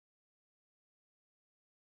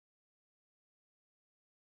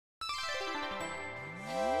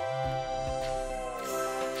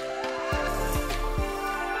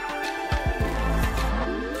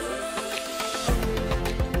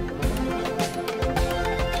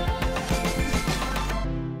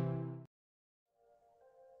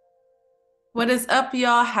What is up,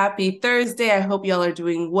 y'all? Happy Thursday. I hope y'all are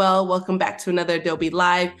doing well. Welcome back to another Adobe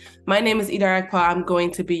Live. My name is Idara Ekpoh. I'm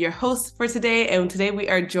going to be your host for today. And today we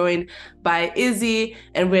are joined by Izzy,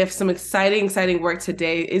 and we have some exciting work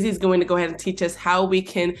today. Izzy is going to go ahead and teach us how we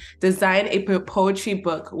can design a poetry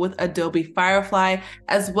book with Adobe Firefly,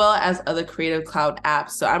 as well as other Creative Cloud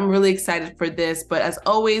apps. So I'm really excited for this. But as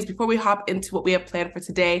always, before we hop into what we have planned for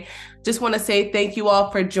today, just want to say thank you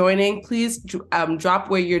all for joining. Please drop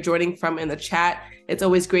where you're joining from in the chat. It's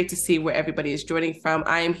always great to see where everybody is joining from.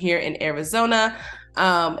 I am here in Arizona.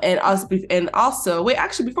 Wait,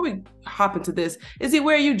 actually, before we hop into this, Izzy,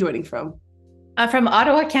 where are you joining from? From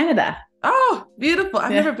Ottawa, Canada. Oh, beautiful. I've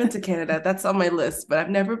never been to Canada. That's on my list, but I've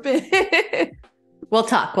never been. We'll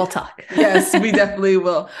talk. Yes, we definitely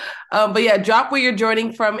will. But yeah, drop where you're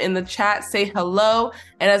joining from in the chat, say hello.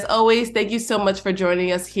 And as always, thank you so much for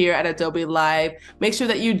joining us here at Adobe Live. Make sure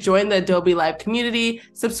that you join the Adobe Live community,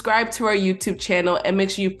 subscribe to our YouTube channel, and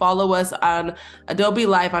make sure you follow us on Adobe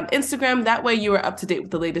Live on Instagram. That way you are up to date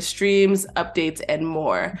with the latest streams, updates, and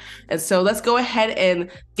more. And so let's go ahead and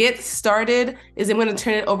get started. I'm going to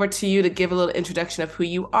turn it over to you to give a little introduction of who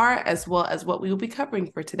you are, as well as what we will be covering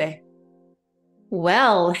for today.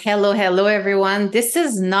 Well, hello, everyone. This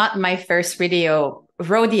is not my first rodeo.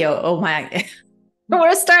 Oh my,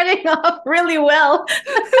 we're starting off really well.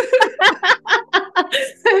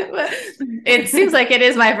 It seems like it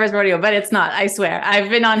is my first rodeo, but it's not. I swear, I've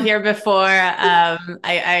been on here before. I'm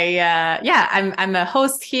a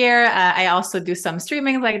host here. I also do some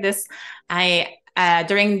streaming like this.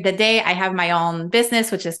 During the day, I have my own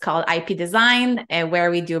business, which is called IP Design,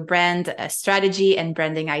 where we do brand strategy and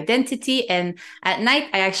branding identity. And at night,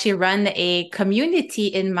 I actually run a community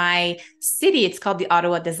in my city. It's called the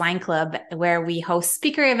Ottawa Design Club, where we host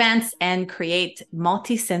speaker events and create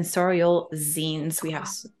multi-sensorial zines. We have,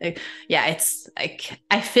 it's like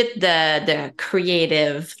I fit the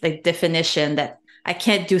creative definition that I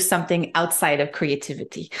can't do something outside of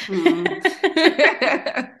creativity.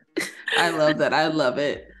 I love that. I love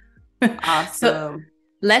it. Awesome. So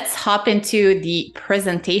let's hop into the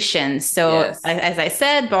presentation. So yes. As I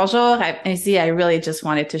said, bonjour, Izzy. I really just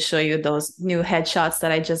wanted to show you those new headshots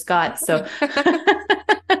that I just got. So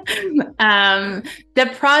the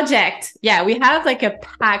project, we have like a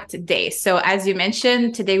packed day. So as you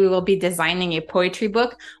mentioned, today we will be designing a poetry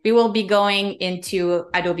book. We will be going into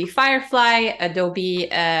Adobe Firefly, Adobe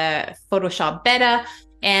Photoshop Beta,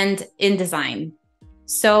 and InDesign.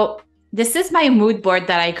 So this is my mood board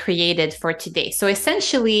that I created for today. So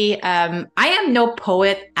essentially, I am no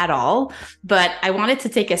poet at all, but I wanted to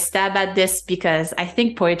take a stab at this because I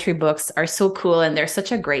think poetry books are so cool and they're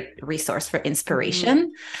such a great resource for inspiration.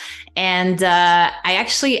 Mm-hmm. And I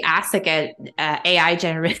actually asked like a AI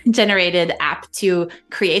generated app to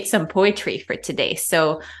create some poetry for today.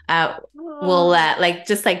 So we'll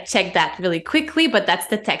check that really quickly, but that's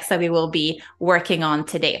the text that we will be working on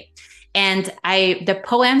today. And the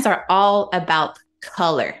poems are all about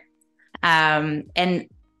color. And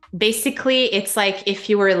basically it's like if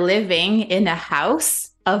you were living in a house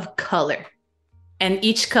of color, and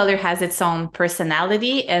each color has its own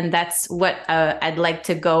personality. And that's what I'd like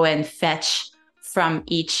to go and fetch from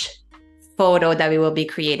each photo that we will be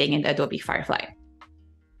creating in Adobe Firefly.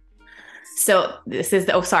 So this is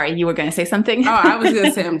sorry, you were going to say something? Oh, I was going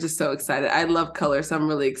to say, I'm just so excited. I love color, so I'm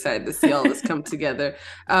really excited to see all this come together.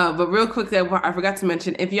 But real quickly, I forgot to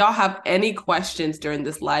mention, if y'all have any questions during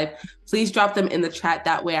this live, please drop them in the chat.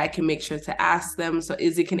 That way I can make sure to ask them so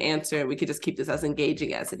Izzy can answer, and we can just keep this as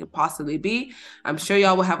engaging as it can possibly be. I'm sure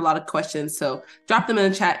y'all will have a lot of questions, so drop them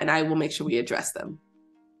in the chat and I will make sure we address them.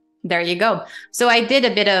 There you go. So I did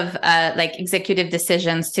a bit of executive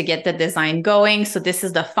decisions to get the design going. So this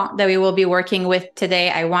is the font that we will be working with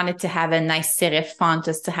today. I wanted to have a nice serif font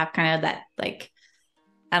just to have kind of that,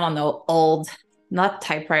 I don't know, old, not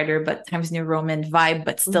typewriter, but Times New Roman vibe,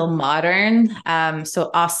 but still modern.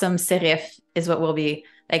 So awesome serif is what we'll be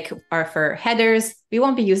are for headers. We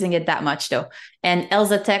won't be using it that much though. And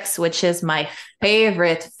Elsa Text, which is my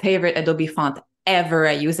favorite Adobe font ever.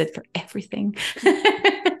 I use it for everything.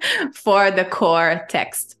 For the core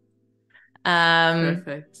text.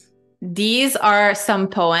 Perfect. These are some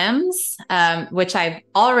poems, which I've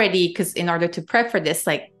already, because in order to prep for this,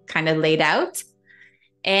 kind of laid out.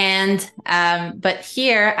 And, but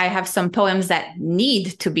here I have some poems that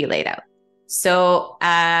need to be laid out. So,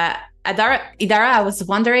 Idara, I was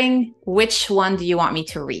wondering, which one do you want me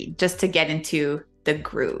to read just to get into the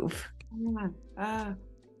groove?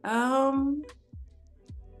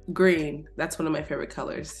 Green. That's one of my favorite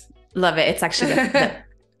colors. Love it. It's actually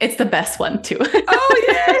It's the best one too. Oh,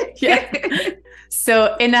 yeah. Yeah.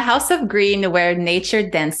 So in a house of green where nature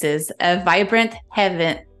dances, a vibrant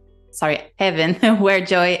heaven where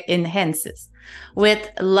joy enhances. With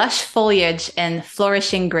lush foliage and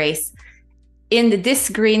flourishing grace, in this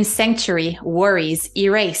green sanctuary, worries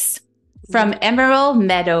erase. From emerald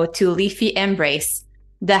meadow to leafy embrace,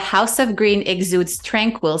 the house of green exudes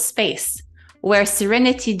tranquil space. Where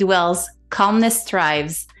serenity dwells, calmness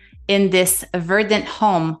thrives. In this verdant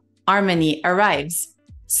home, harmony arrives.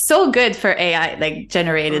 So good for AI, like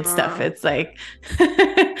generated stuff. It's like,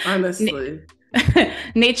 honestly.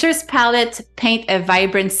 Nature's palette paint a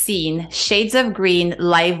vibrant scene, shades of green,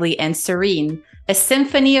 lively and serene. A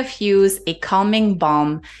symphony of hues, a calming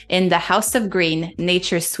balm in the house of green,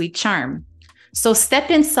 nature's sweet charm. So step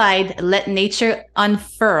inside, let nature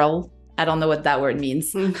unfurl. I don't know what that word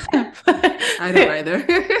means. I don't either.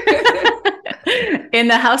 In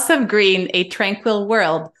the house of green, a tranquil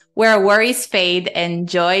world where worries fade and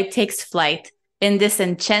joy takes flight. In this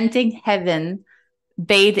enchanting heaven,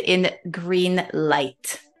 bathed in green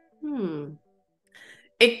light.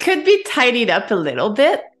 It could be tidied up a little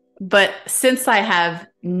bit, but since I have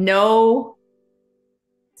no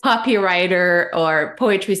copywriter or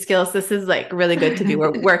poetry skills, this is like really good to be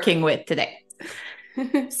working with today.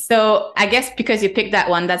 So I guess because you picked that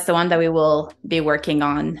one, that's the one that we will be working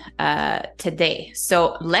on today.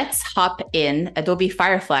 So let's hop in Adobe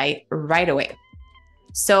Firefly right away.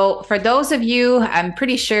 So for those of you, I'm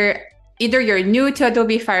pretty sure either you're new to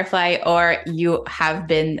Adobe Firefly or you have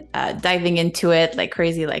been diving into it like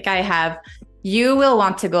crazy like I have. You will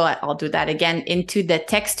want to go, I'll do that again, into the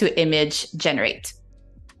text to image generate.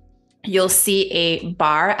 You'll see a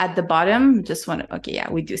bar at the bottom. Okay, yeah,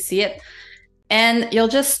 we do see it. And you'll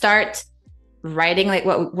just start writing like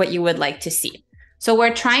what you would like to see. So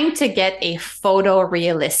we're trying to get a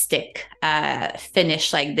photorealistic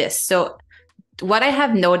finish like this. So what I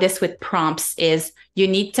have noticed with prompts is you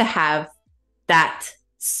need to have that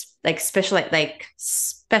like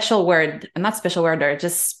special word, not special word, or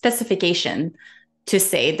just specification to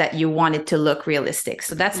say that you want it to look realistic.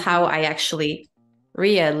 So that's how I actually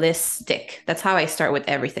realistic. That's how I start with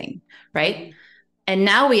everything, right? And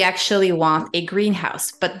now we actually want a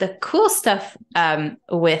greenhouse. But the cool stuff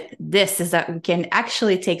with this is that we can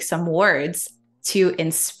actually take some words to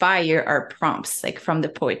inspire our prompts, like from the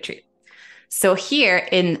poetry. So here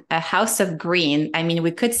in a house of green, I mean,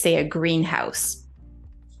 we could say a greenhouse.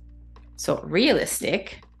 So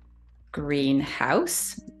realistic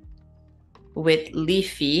greenhouse with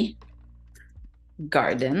leafy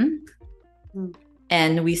garden.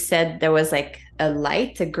 And we said there was like a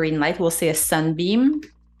light, a green light. We'll say a sunbeam.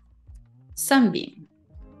 Sunbeam.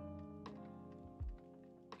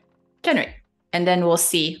 Generate. And then we'll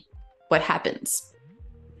see what happens.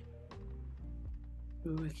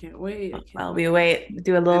 Ooh, I can't wait. While we wait,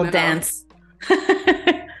 do a little dance.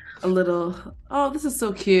 A little. Oh, this is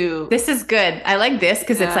so cute. This is good. I like this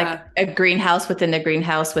because it's like a greenhouse within a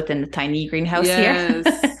greenhouse within a tiny greenhouse here.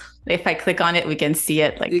 If I click on it, we can see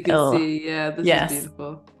it. Like you can see, this is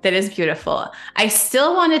beautiful. That is beautiful. I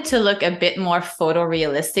still want it to look a bit more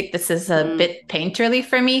photorealistic. This is a bit painterly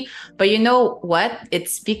for me, but you know what?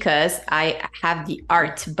 It's because I have the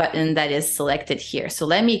art button that is selected here. So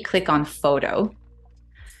let me click on photo.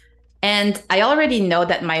 And I already know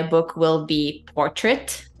that my book will be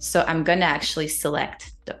portrait. So I'm going to actually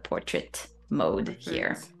select the portrait mode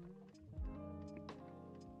here.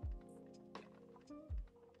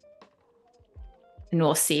 And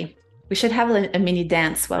we'll see. We should have a mini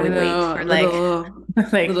dance while we wait for a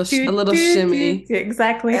little shimmy.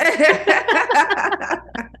 Exactly.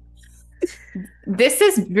 This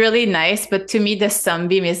is really nice, but to me, the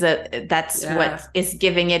sunbeam is what is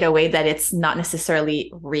giving it away that it's not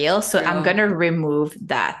necessarily real. So I'm gonna remove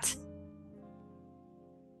that.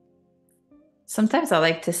 Sometimes I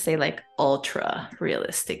like to say like ultra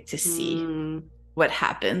realistic to see what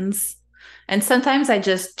happens. And sometimes I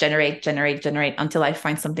just generate until I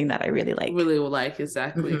find something that I really like. Really will like,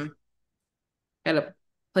 exactly. Gotta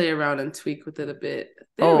play around and tweak with it a bit.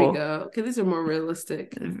 There we go. Okay, these are more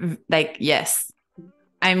realistic. Like, yes.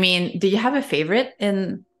 I mean, do you have a favorite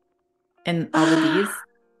in all of these?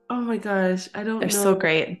 Oh my gosh, I don't know. They're so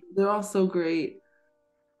great. They're all so great.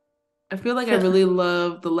 I feel like I really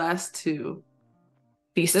love the last two.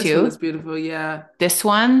 These this two? This one is beautiful, yeah. This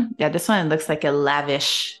one? Yeah, this one looks like a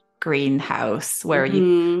lavish greenhouse where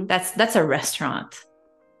that's a restaurant.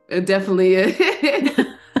 It definitely is.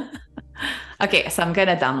 Okay, so I'm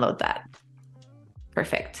gonna download that.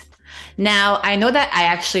 Perfect. Now, I know that I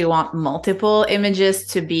actually want multiple images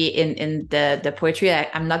to be in the poetry.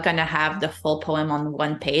 I'm not going to have the full poem on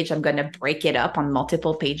one page. I'm going to break it up on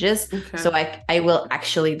multiple pages. Okay. So I will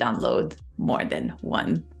actually download more than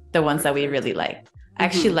one, the ones that we really like. I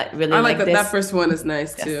actually really like that. This. That first one is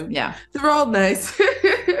nice too. Yeah. They're all nice.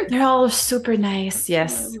 They're all super nice.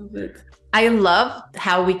 Yes. I love it. I love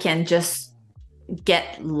how we can just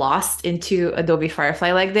get lost into Adobe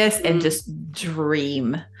Firefly like this and just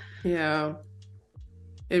dream. Yeah.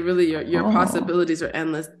 It really, your possibilities are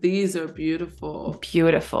endless. These are beautiful.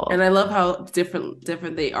 Beautiful. And I love how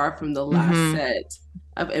different they are from the last set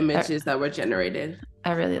of images that were generated.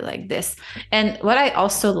 I really like this. And what I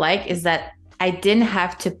also like is that I didn't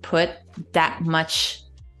have to put that much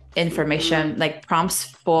information, like prompts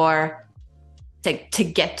for to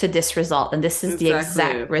get to this result. And this is the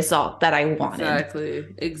exact result that I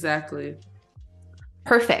wanted. Exactly.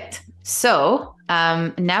 Perfect. So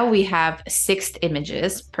now we have 6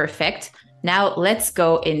 images. Perfect. Now let's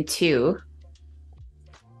go into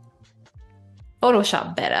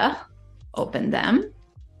Photoshop Beta. Open them.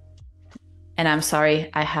 And I'm sorry,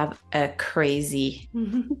 I have a crazy,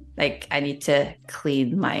 like I need to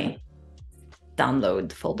clean my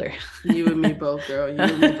download folder. You and me both, girl. You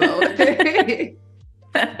and me both.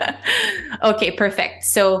 Okay, perfect.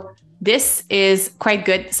 So this is quite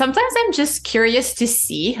good. Sometimes I'm just curious to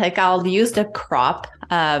see, like I'll use the crop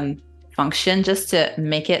function just to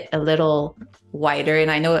make it a little wider.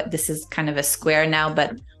 And I know this is kind of a square now,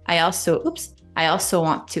 but I also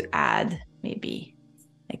want to add maybe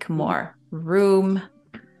like more room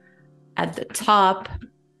at the top.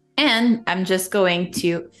 And I'm just going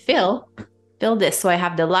to fill this. So I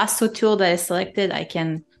have the lasso tool that is selected.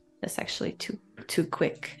 That's actually too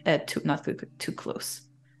quick, too close.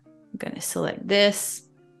 I'm going to select this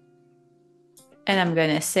and I'm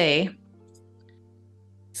going to say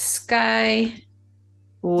sky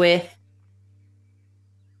with,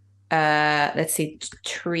 let's see,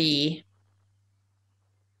 tree.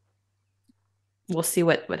 We'll see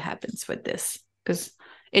what happens with this because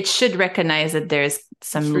it should recognize that there's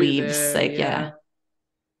some leaves. There, yeah.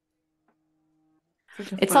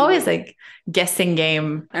 It's always like guessing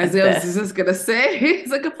game. As I was just gonna say,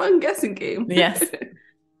 it's like a fun guessing game. Yes.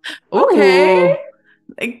 Okay.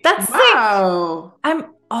 Like that's wow. Like,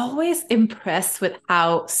 I'm always impressed with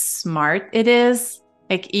how smart it is.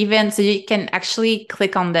 Like even so you can actually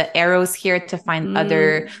click on the arrows here to find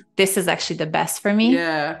other. This is actually the best for me.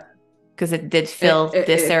 Yeah. Because it did fill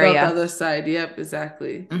this area. Filled the other side. Yep,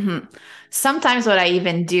 exactly. Sometimes what I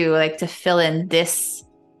even do, like to fill in this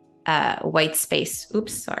white space.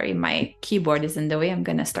 Oops, sorry, my keyboard is in the way. I'm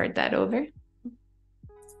going to start that over.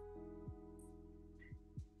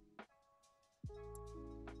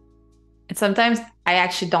 And sometimes I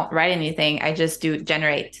actually don't write anything. I just do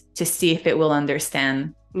generate to see if it will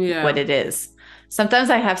understand what it is.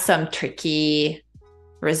 Sometimes I have some tricky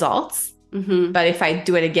results. But if I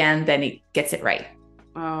do it again, then it gets it right.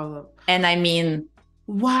 Wow. And I mean,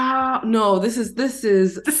 wow. No, this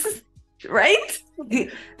is right.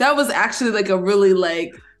 That was actually like a really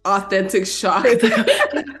like authentic shot.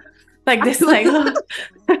 Like this, like I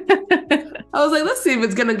was like, let's see if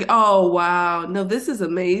it's gonna. Oh wow! No, this is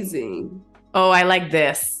amazing. Oh, I like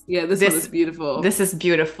this. Yeah, this one is beautiful. This is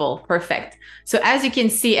beautiful. Perfect. So as you can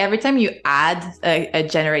see, every time you add a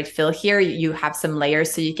generate fill here, you have some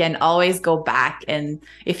layers. So you can always go back and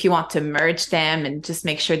if you want to merge them and just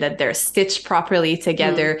make sure that they're stitched properly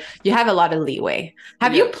together, you have a lot of leeway.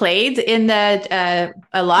 Have you played in the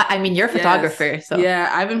a lot? I mean, you're a photographer. So yeah,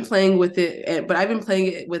 I've been playing with it, but I've been playing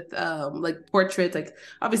it with like portraits, like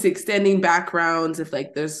obviously extending backgrounds if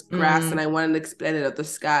like there's grass and I wanted to extend it up the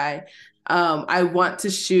sky. I want to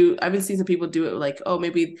shoot. I've been seeing some people do it like, oh,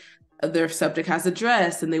 maybe their subject has a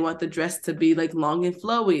dress and they want the dress to be like long and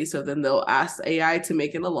flowy. So then they'll ask AI to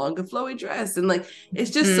make it a long and flowy dress. And like,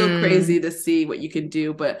 it's just so crazy to see what you can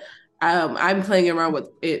do. But I'm playing around with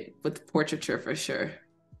it with portraiture for sure.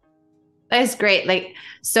 That's great. Like,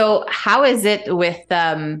 so how is it with,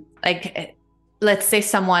 like, let's say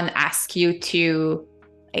someone asks you to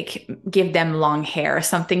like give them long hair or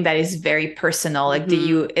something that is very personal. Like,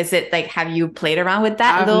 is it like, have you played around with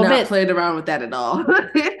that a little bit? I've not played around with that at all.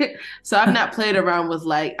 So I've not played around with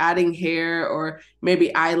like adding hair or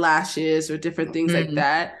maybe eyelashes or different things like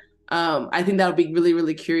that. I think that would be really,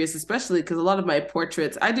 really curious, especially because a lot of my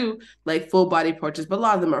portraits, I do like full body portraits, but a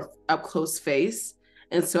lot of them are up close face.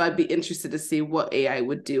 And so I'd be interested to see what AI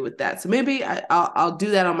would do with that. So maybe I'll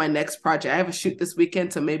do that on my next project. I have a shoot this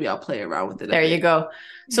weekend, so maybe I'll play around with it. There you go.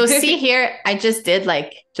 So see here, I just did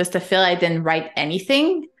like just a fill. I didn't write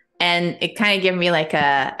anything. And it kind of gave me like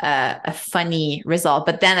a funny result.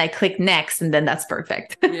 But then I click next, and then that's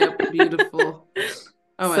perfect. Yep, beautiful.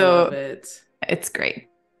 Oh, So I love it. It's great.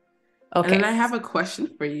 Okay. And then Okay. I have a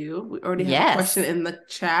question for you. We already have a Yes. question in the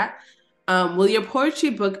chat. Will your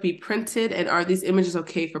poetry book be printed, and are these images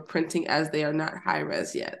okay for printing as they are not high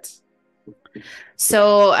res yet?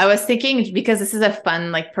 So I was thinking, because this is a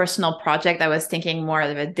fun, like personal project, I was thinking more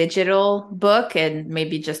of a digital book and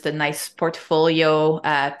maybe just a nice portfolio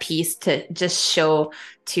piece to just show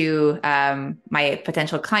to my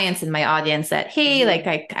potential clients and my audience that, hey,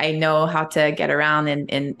 like I know how to get around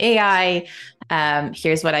in AI.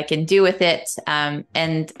 Here's what I can do with it,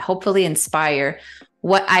 and hopefully inspire.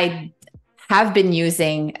 What I have been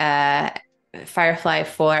using Firefly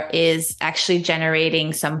for is actually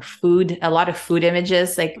generating a lot of food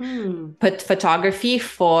images, like put photography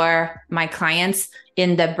for my clients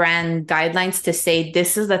in the brand guidelines to say,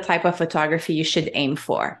 this is the type of photography you should aim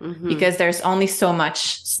for, because there's only so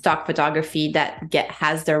much stock photography that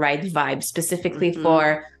has the right vibe, specifically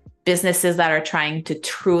for businesses that are trying to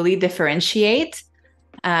truly differentiate.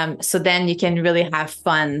 So then you can really have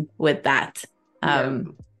fun with that.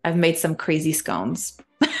 I've made some crazy scones.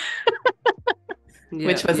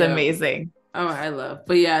 Which was amazing. Oh, I love.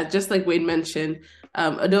 But yeah, just like Wade mentioned,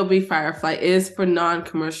 Adobe Firefly is for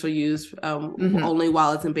non-commercial use, only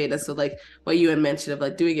while it's in beta. So like what you had mentioned of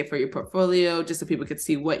like doing it for your portfolio, just so people could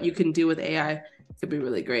see what you can do with AI, could be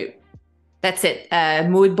really great. That's it.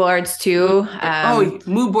 Mood boards too.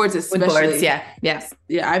 Mood boards especially. Mood boards, yeah.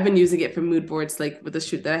 Yeah, I've been using it for mood boards, like with the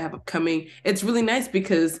shoot that I have upcoming. It's really nice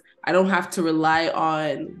because I don't have to rely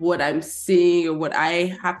on what I'm seeing or what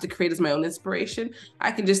I have to create as my own inspiration.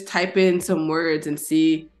 I can just type in some words and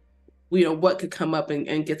see, what could come up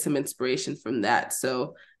and get some inspiration from that.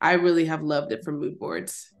 So I really have loved it for mood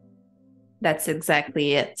boards. That's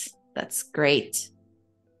exactly it. That's great.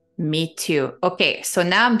 Me too. Okay, so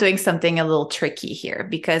now I'm doing something a little tricky here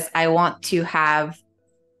because I want to have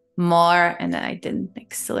more, and then I didn't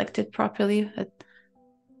select it properly.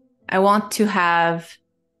 I want to have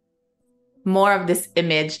more of this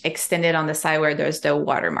image extended on the side where there's the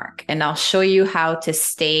watermark. And I'll show you how to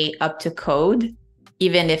stay up to code,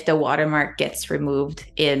 even if the watermark gets removed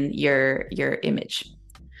in your image.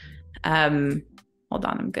 Hold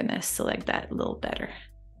on, I'm gonna select that a little better.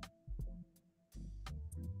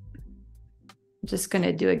 I'm just going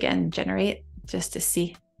to do again, generate, just to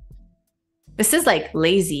see. This is like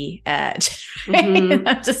lazy. I'm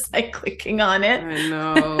just like clicking on it. I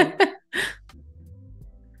know.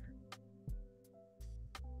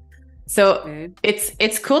 So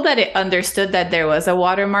it's cool that it understood that there was a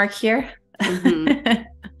watermark here.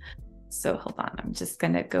 So hold on, I'm just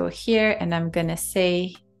going to go here and I'm going to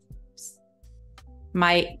say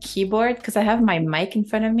my keyboard, because I have my mic in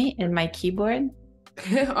front of me and my keyboard.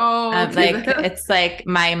 It's like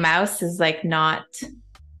my mouse is like not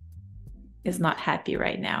happy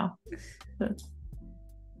right now.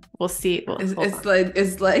 We'll see. It's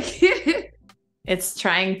like it's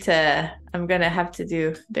trying to. I'm gonna have to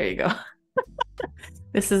do. There you go.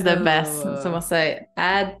 This is the best. It's almost like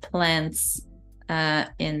add plants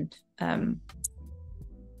in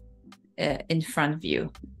front view.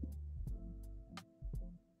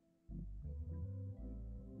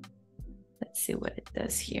 Let's see what it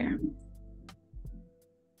does here.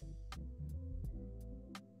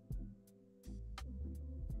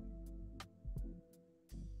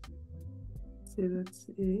 Let's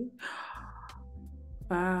see.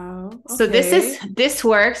 Wow. Okay. So this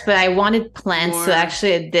works, but I wanted plants. So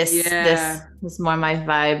actually this is more my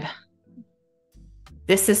vibe.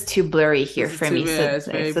 This is too blurry here for me. So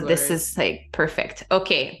this is like perfect.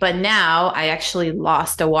 Okay, but now I actually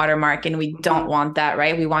lost a watermark and we don't want that,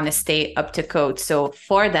 right? We want to stay up to code. So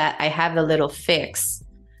for that, I have a little fix.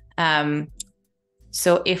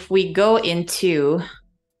 So if we go into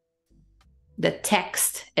the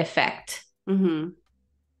text effect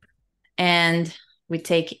and we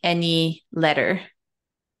take any letter,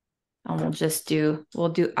 and we'll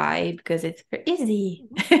do I because it's for Izzy.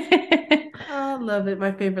 I love it.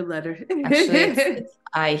 My favorite letter. Actually, it's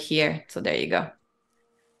I here. So there you go.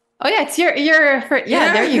 Oh yeah, it's your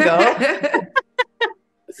there you go.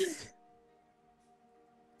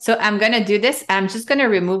 So I'm gonna do this. I'm just gonna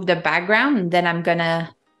remove the background and then I'm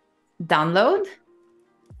gonna download.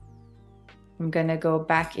 I'm gonna go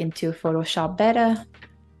back into Photoshop Beta.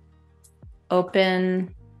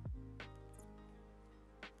 Open.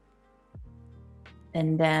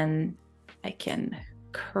 And then I can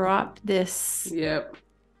crop this. Yep.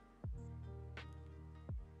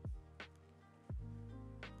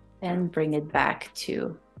 And bring it back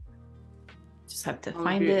to, just have to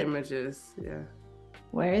find it. Images, yeah.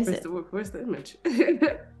 Where is it? Where's the image?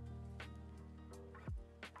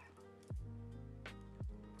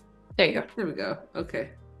 There you go. There we go. Okay.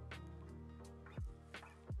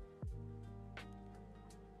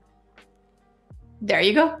 There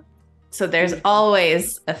you go. So there's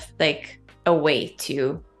always a way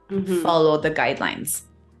to follow the guidelines.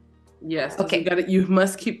 Yes. Okay. You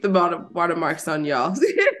must keep the watermarks on, y'all.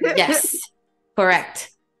 Yes, correct.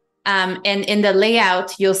 And in the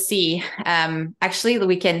layout, you'll see, actually,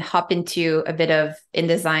 we can hop into a bit of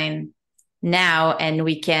InDesign now, and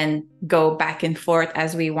we can go back and forth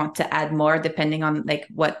as we want to add more, depending on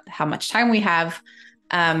how much time we have.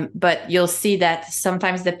 But you'll see that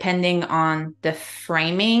sometimes, depending on the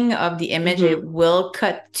framing of the image, it will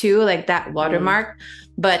cut to like that watermark.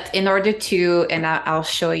 But in order to, and I'll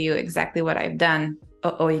show you exactly what I've done.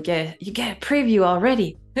 Oh, you get a preview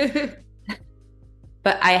already.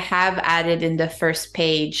 But I have added in the first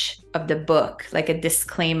page of the book, like a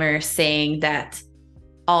disclaimer saying that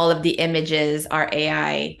all of the images are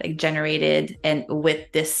AI generated, and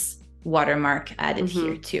with this watermark added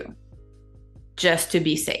here too, just to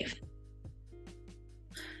be safe.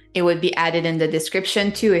 It would be added in the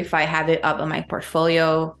description too if I have it up on my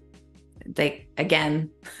portfolio. Again,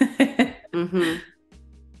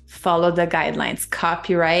 follow the guidelines.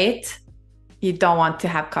 Copyright. You don't want to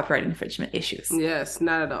have copyright infringement issues. Yes,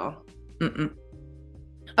 not at all.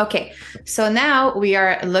 Okay, so now we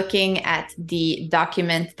are looking at the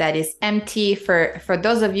document that is empty. For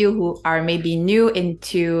those of you who are maybe new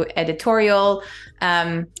into editorial,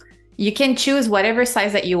 you can choose whatever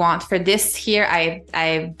size that you want. For this here,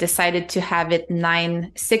 I've decided to have it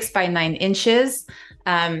 6 by 9 inches.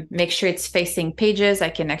 Make sure it's facing pages. I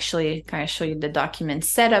can actually kind of show you the document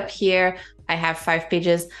setup here. I have 5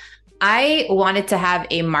 pages. I wanted to have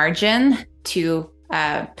a margin to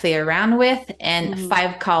play around with, and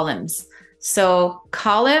 5 columns. So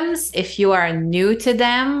columns, if you are new to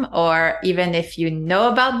them, or even if you know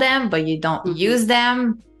about them but you don't use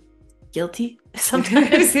them, guilty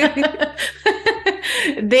sometimes.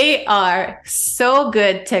 They are so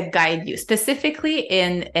good to guide you, specifically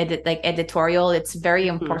in editorial. It's very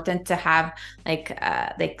important to have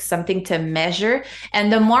something to measure,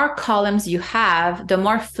 and the more columns you have, the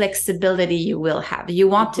more flexibility you will have. You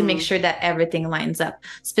want to make sure that everything lines up,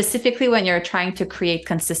 specifically when you're trying to create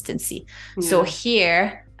consistency. So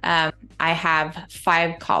here I have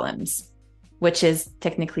 5 columns, which is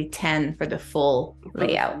technically 10 for the full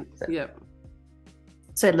layout.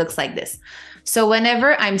 So it looks like this. So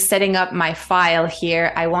whenever I'm setting up my file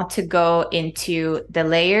here, I want to go into the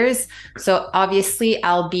layers. So obviously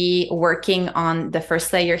I'll be working on the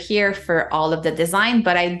first layer here for all of the design,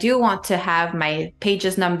 but I do want to have my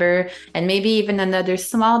pages number and maybe even another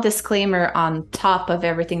small disclaimer on top of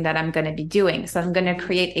everything that I'm going to be doing. So I'm going to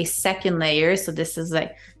create a second layer. So this is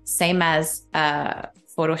like same as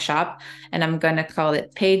Photoshop, and I'm going to call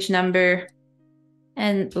it page number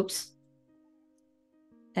and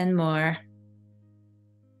and more.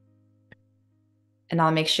 And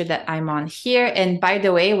I'll make sure that I'm on here. And by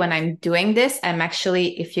the way, when I'm doing this, I'm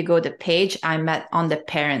actually, if you go to page, I'm on the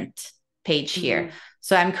parent page here.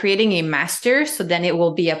 So I'm creating a master, so then it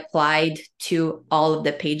will be applied to all of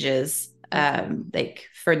the pages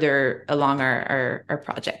further along our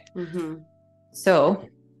project. So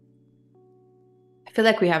I feel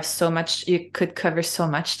like we have so much, you could cover so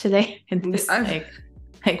much today in this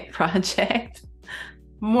project.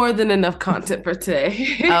 More than enough content for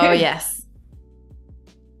today. Oh, yes.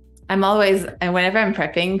 I'm always, and whenever I'm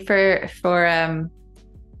prepping for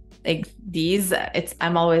these,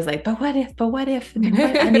 I'm always like, but what if,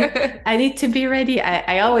 I need to be ready.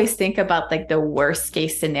 I always think about the worst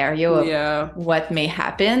case scenario of what may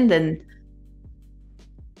happen,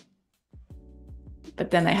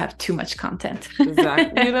 but then I have too much content.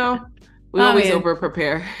 Exactly. We always over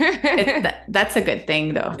prepare. That's a good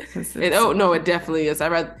thing though. It definitely is.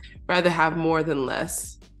 I'd rather have more than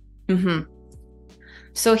less.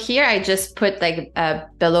 So here I just put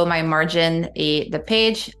below my margin the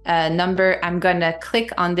page number. I'm gonna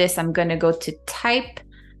click on this. I'm gonna go to type.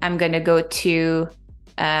 I'm gonna go to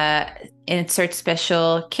insert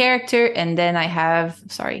special character, and then I have,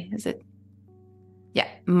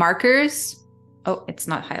 markers. Oh, it's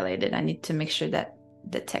not highlighted. I need to make sure that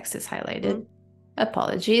the text is highlighted.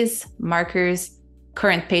 Apologies. Markers,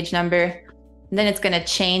 current page number. And then it's gonna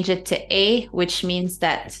change it to A, which means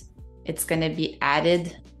that it's going to be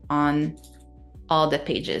added on all the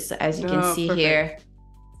pages. So as you can see here,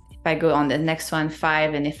 if I go on the next one,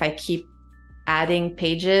 5, and if I keep adding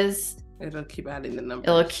pages, it'll keep adding the numbers.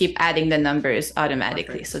 It'll keep adding the numbers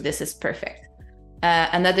automatically. Perfect. So this is perfect.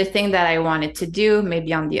 Another thing that I wanted to do,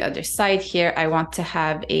 maybe on the other side here, I want to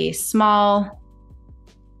have a small,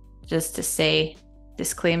 just to say,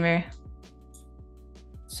 disclaimer.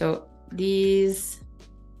 So these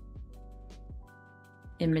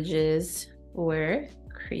images were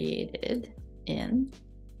created in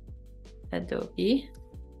Adobe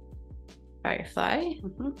Firefly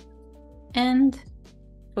and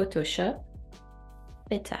Photoshop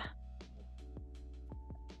Beta.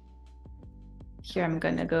 Here I'm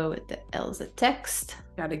gonna go with the Elsa text.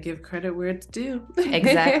 Gotta give credit where it's due.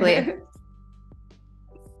 Exactly.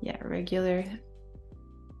 Yeah, regular.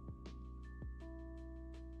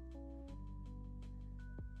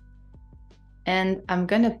 And I'm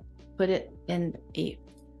gonna put it in a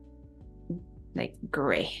like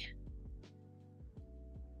gray.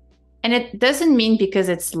 And it doesn't mean because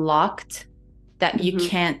it's locked that you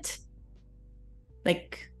can't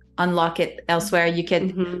like unlock it elsewhere. You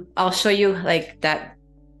can, I'll show you like that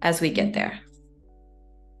as we get there.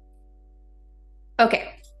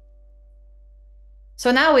 Okay.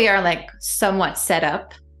 So now we are like somewhat set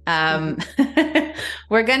up.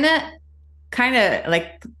 We're gonna kind of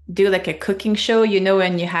like do like a cooking show, you know,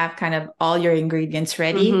 when you have kind of all your ingredients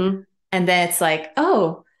ready. And then it's like,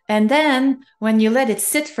 oh, and then when you let it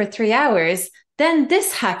sit for 3 hours, then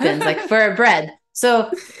this happens like for a bread.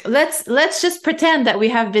 So let's just pretend that we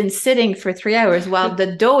have been sitting for 3 hours while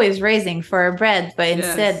the dough is raising for a bread, but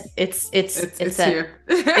instead it's here.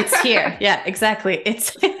 It's here. Yeah, exactly.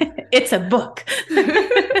 It's a book.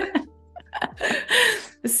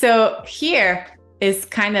 So here is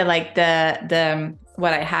kind of like the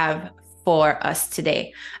what I have for us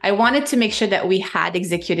today. I wanted to make sure that we had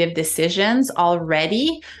executive decisions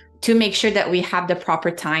already to make sure that we have the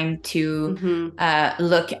proper time to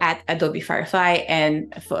look at Adobe Firefly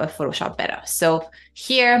and Photoshop Beta. So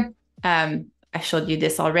here, I showed you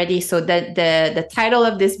this already. So the title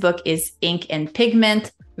of this book is Ink and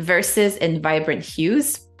Pigment versus in Vibrant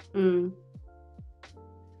Hues.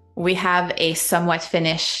 We have a somewhat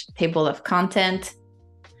finished table of content.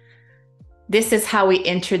 This is how we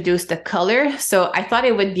introduce the color. So I thought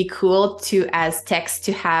it would be cool to, as text,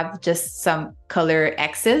 to have just some color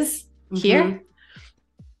X's here.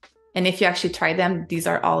 And if you actually try them, these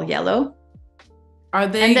are all yellow. Are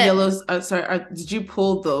they yellows? Sorry, did you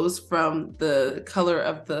pull those from the color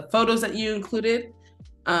of the photos that you included?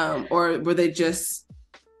 Or are they just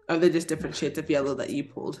different shades of yellow that you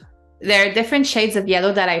pulled? There are different shades of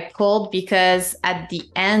yellow that I pulled because at the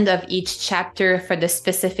end of each chapter for the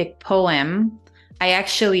specific poem, I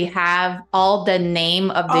actually have all the name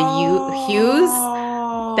of the hues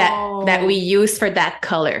that we use for that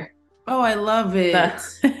color. Oh, I love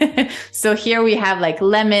it. So here we have like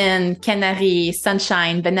lemon, canary,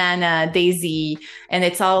 sunshine, banana, daisy, and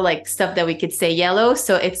it's all like stuff that we could say yellow.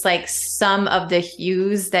 So it's like some of the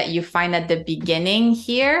hues that you find at the beginning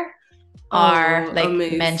here are like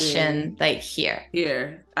mentioned like here.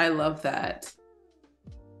 Here. I love that.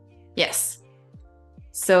 Yes.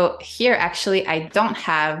 So here actually I don't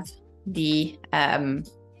have the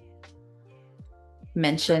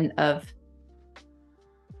mention of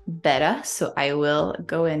beta, so I will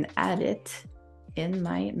go and add it in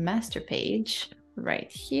my master page right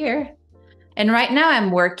here. And right now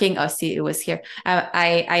I'm working, oh, see, it was here.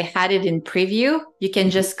 I had it in preview. You can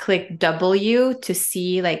just click W to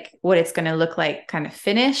see like what it's going to look like kind of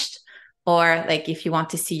finished. Or like if you want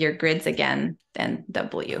to see your grids again, then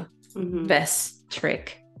W. Best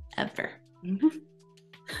trick ever.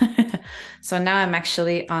 So now I'm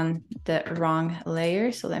actually on the wrong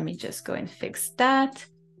layer. So let me just go and fix that.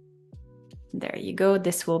 There you go.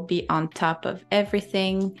 This will be on top of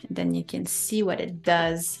everything. Then you can see what it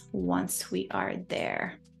does once we are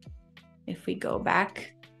there. If we go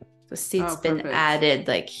back, so see it's been added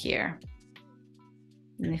like here.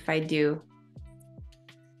 And if I do,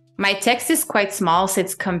 my text is quite small, so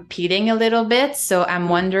it's competing a little bit. So I'm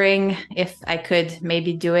wondering if I could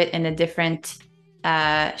maybe do it in a different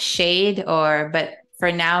shade but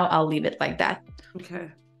for now I'll leave it like that.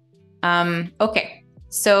 Okay. Okay.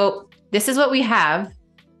 So this is what we have.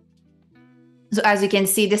 So as you can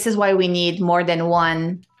see, this is why we need more than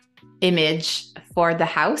one image for the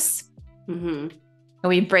house. And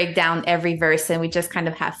we break down every verse and we just kind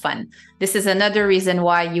of have fun. This is another reason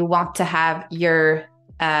why you want to have your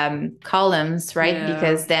columns, right? Yeah.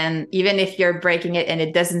 Because then even if you're breaking it and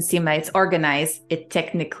it doesn't seem like it's organized, it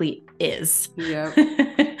technically is. Yeah.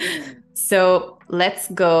 So let's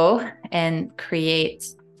go and create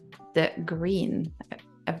the green.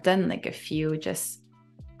 I've done like a few just.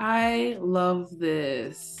 I love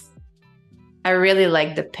this. I really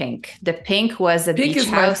like the pink. The pink was a beach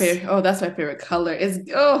house. My favorite. Oh, that's my favorite color. It's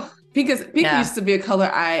Pink used to be a color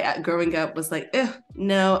growing up was like,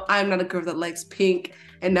 no, I'm not a girl that likes pink.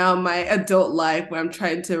 And now in my adult life, when I'm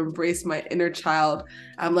trying to embrace my inner child,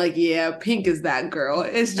 I'm like, yeah, pink is that girl.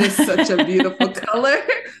 It's just such a beautiful color.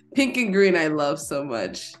 Pink and green, I love so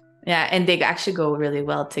much. Yeah, and they actually go really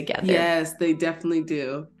well together. Yes, they definitely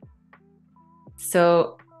do.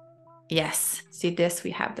 So, yes, see this?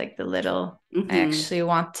 We have like the little, I actually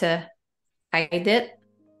want to hide it,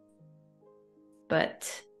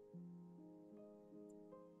 but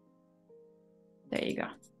there you go.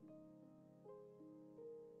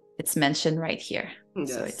 It's mentioned right here,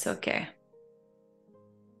 so it's okay.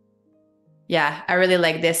 Yeah, I really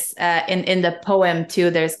like this. In the poem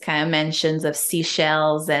too, there's kind of mentions of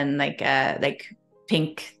seashells and like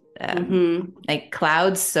pink like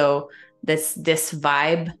clouds. So this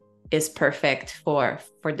vibe is perfect for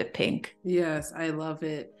the pink. Yes, I love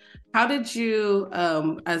it. How did you,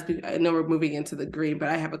 I know we're moving into the green, but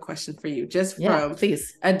I have a question for you, just from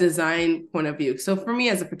a design point of view. So for me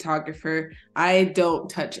as a photographer, I don't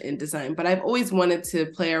touch InDesign, but I've always wanted to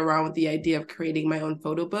play around with the idea of creating my own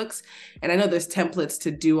photo books. And I know there's templates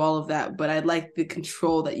to do all of that, but I like the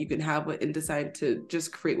control that you can have with InDesign to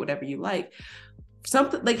just create whatever you like.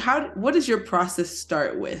 Something like what does your process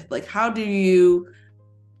start with? Like, how did you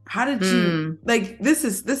like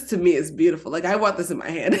this to me is beautiful. Like I want this in my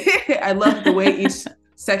hand. I love the way each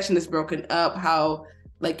section is broken up, how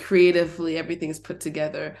like creatively everything is put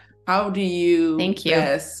together. How do you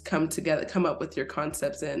best come up with your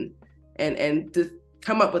concepts and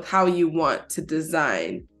come up with how you want to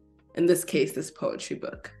design, in this case, this poetry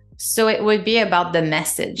book? So it would be about the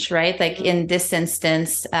message, right? Like in this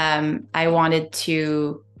instance, I wanted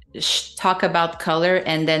to talk about color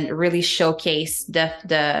and then really showcase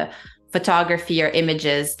the photography or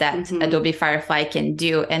images that Adobe Firefly can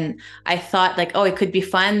do. And I thought like, oh, it could be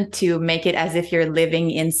fun to make it as if you're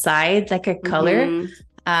living inside like a color.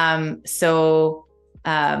 So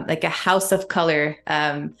like a house of color.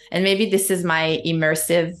 And maybe this is my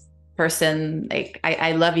immersive person. Like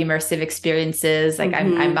I love immersive experiences. Like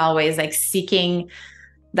I'm always like seeking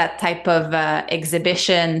that type of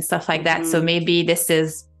exhibition, stuff like that. So maybe this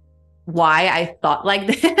is why I thought like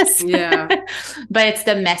this. But it's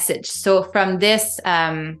the message. So from this,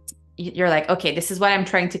 you're like, okay, this is what I'm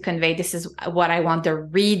trying to convey. This is what I want the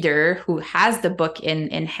reader who has the book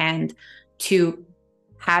in hand to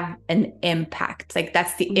have an impact. Like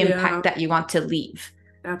that's the impact that you want to leave.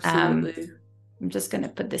 Absolutely. I'm just going to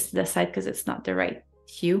put this to the side because it's not the right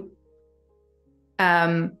hue.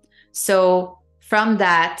 So from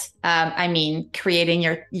that, I mean, creating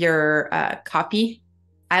your copy.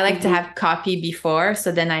 I like to have copy before, so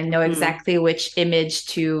then I know exactly which image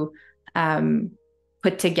to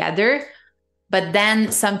put together. But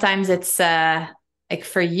then sometimes it's like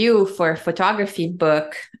for you, for a photography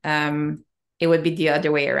book, it would be the other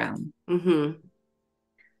way around.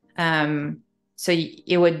 So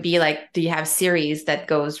it would be like, do you have series that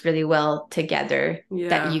goes really well together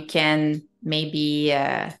that you can maybe,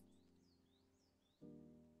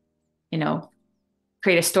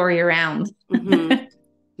 create a story around?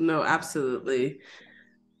 No, absolutely.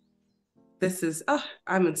 This is,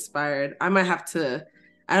 I'm inspired. I might have to,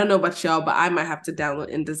 I don't know about y'all, but I might have to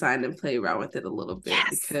download InDesign and play around with it a little bit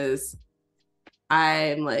because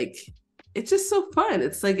I'm like, it's just so fun.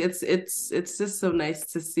 It's like, it's just so nice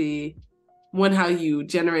to see how you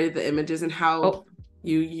generated the images and how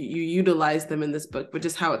you utilize them in this book, but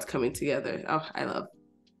just how it's coming together. Oh, I love.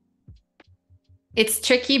 It's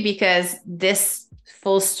tricky because this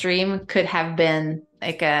full stream could have been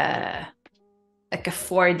like a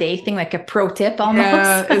 4-day thing, like a pro tip almost.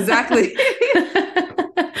 Yeah, exactly.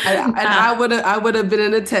 I would have been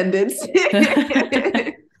in attendance.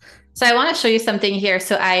 So I want to show you something here.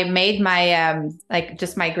 So I made my like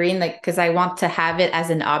just my green, like because I want to have it as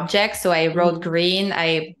an object. So I wrote green,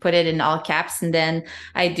 I put it in all caps, and then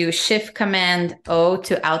I do Shift Command O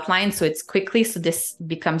to outline, so it's quickly. So this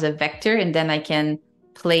becomes a vector, and then I can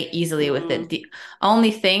play easily with it. The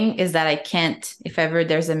only thing is that I can't, if ever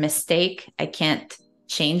there's a mistake, I can't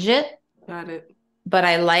change it. Got it. But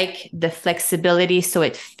I like the flexibility, so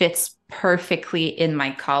it fits perfectly in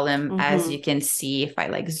my column, as you can see if I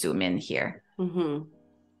like zoom in here.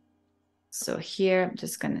 So here, I'm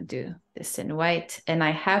just going to do this in white, and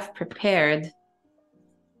I have prepared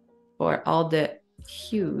for all the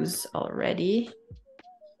hues already.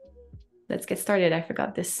 Let's get started. I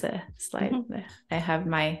forgot this slide. I have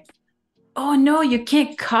my, oh no, you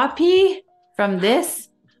can't copy from this?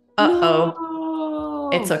 No.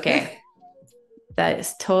 It's okay. That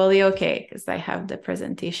is totally okay because I have the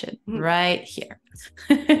presentation right here.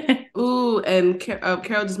 Ooh, and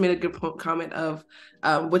Carol just made a good comment of,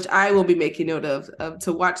 which I will be making note of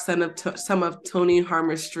to watch some of Tony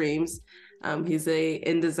Harmer's streams. He's a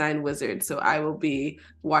InDesign wizard, so I will be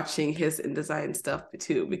watching his InDesign stuff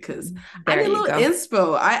too, because I need a little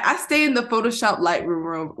inspo. I stay in the Photoshop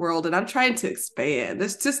Lightroom world, and I'm trying to expand.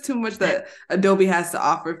 There's just too much that Adobe has to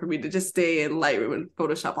offer for me to just stay in Lightroom and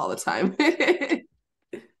Photoshop all the time.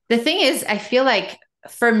 The thing is, I feel like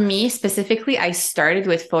for me specifically, I started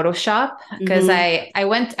with Photoshop because I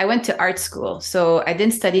went to art school, so I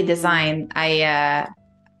didn't study design. I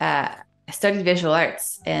studied visual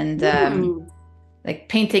arts and like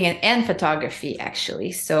painting and photography,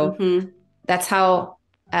 actually. So that's how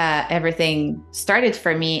everything started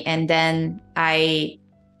for me. And then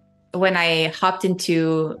when I hopped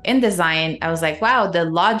into InDesign, I was like, wow, the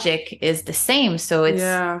logic is the same. So it's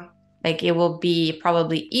like, it will be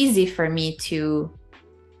probably easy for me to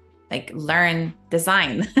like learn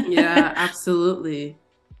design. Yeah, absolutely.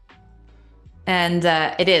 And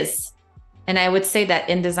it is. And I would say that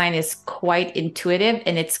InDesign is quite intuitive,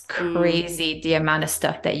 and it's crazy the amount of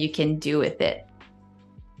stuff that you can do with it.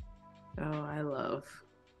 Oh, I love.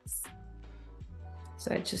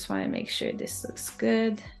 So I just want to make sure this looks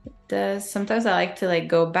good. It does. Sometimes I like to like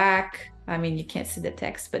go back. I mean, you can't see the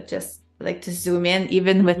text, but just like to zoom in,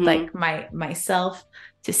 even with like myself,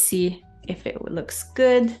 to see if it looks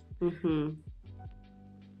good. And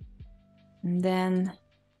then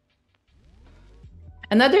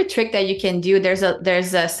another trick that you can do,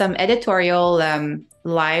 there's some editorial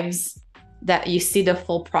lives that you see the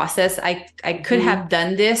full process. I could have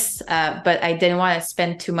done this, but I didn't want to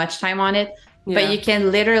spend too much time on it. Yeah. But you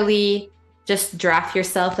can literally just draft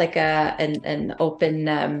yourself like an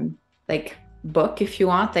open like book if you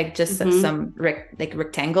want, like just some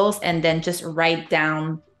rectangles, and then just write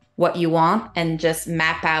down what you want and just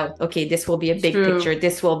map out, okay, this will be a big picture,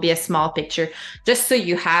 this will be a small picture, just so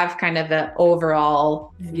you have kind of an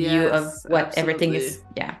overall view of what everything is,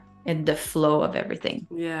 and the flow of everything.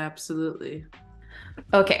 Yeah, absolutely.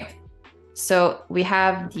 Okay, so we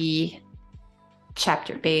have the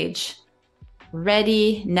chapter page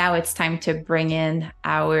ready. Now it's time to bring in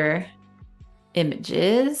our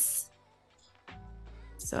images.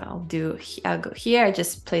 So I'll go here. I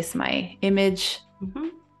just place my image.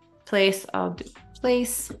 Place, I'll do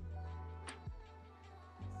place.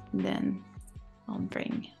 Then I'll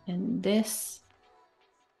bring in this.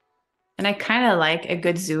 And I kind of like a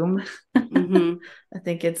good zoom. I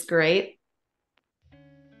think it's great.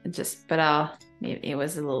 But maybe it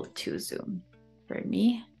was a little too zoom for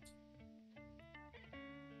me.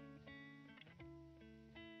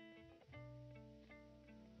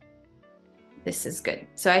 This is good.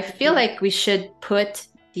 So I feel like we should put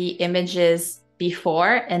the images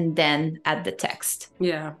before and then add the text.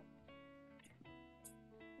 Yeah.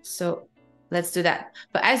 So let's do that.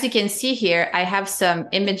 But as you can see here, I have some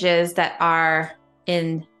images that are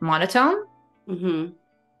in monotone,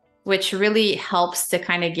 which really helps to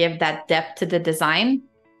kind of give that depth to the design.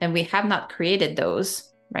 And we have not created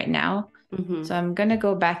those right now. So I'm going to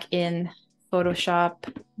go back in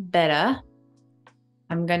Photoshop Beta.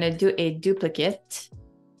 I'm going to do a duplicate.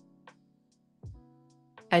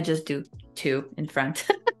 I just do 2 in front.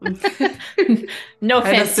 No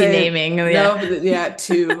fancy naming. No,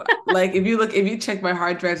 2. Like if you check my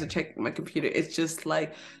hard drives or check my computer, it's just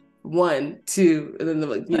like 1, 2, and then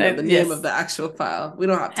the name of the actual file. We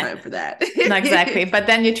don't have time for that. Not exactly. But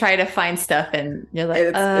then you try to find stuff and you're like,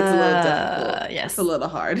 it's a little difficult. Yes. It's a little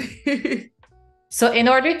hard. So in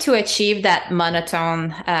order to achieve that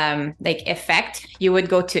monotone like effect, you would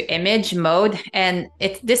go to image mode, and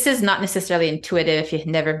this is not necessarily intuitive if you've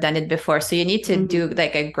never done it before. So you need to do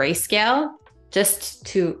like a grayscale just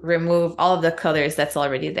to remove all of the colors that's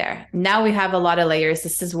already there. Now we have a lot of layers.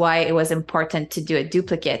 This is why it was important to do a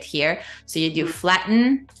duplicate here. So you do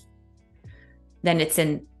flatten, then it's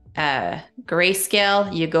in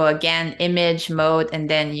grayscale. You go again, image mode, and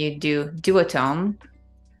then you do duotone.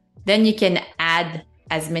 Then you can add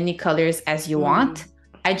as many colors as you want.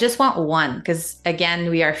 I just want 1 because,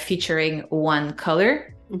 again, we are featuring 1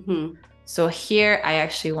 color. So here I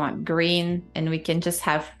actually want green, and we can just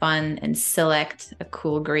have fun and select a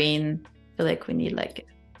cool green. I feel like we need like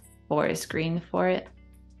forest green for it.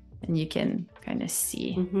 And you can kind of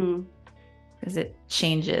see because it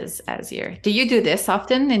changes as you're... Do you do this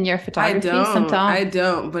often in your photography? I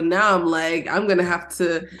don't. But now I'm like, I'm going to have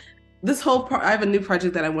to... I have a new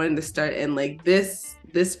project that I wanted to start, and like this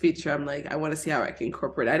feature, I'm like, I want to see how I can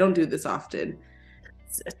incorporate. I don't do this often.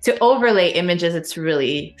 To overlay images, it's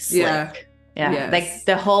really slick. Yeah, Yes. like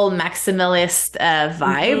the whole maximalist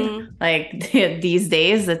vibe. Like these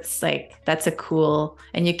days, it's like that's a cool,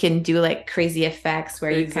 and you can do like crazy effects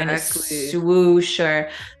where you kind of swoosh or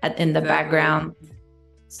in the background.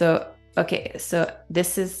 So okay, so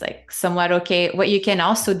this is like somewhat okay. What you can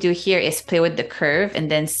also do here is play with the curve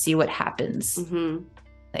and then see what happens.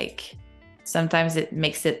 Like sometimes it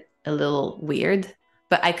makes it a little weird,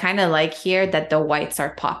 but I kind of like here that the whites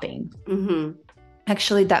are popping.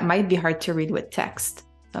 Actually, that might be hard to read with text.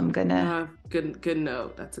 So I'm gonna... Good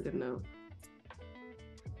note. That's a good note.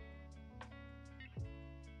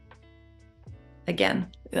 Again,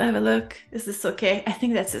 have a look. Is this okay? I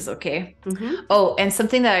think this is okay. Oh, and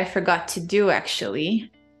something that I forgot to do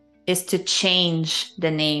actually is to change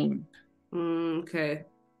the name. Okay.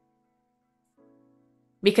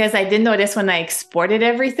 Because I did notice when I exported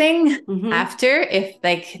everything after, if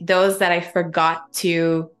like those that I forgot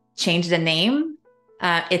to change the name,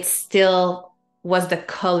 it still was the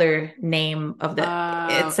color name of the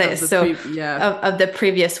of the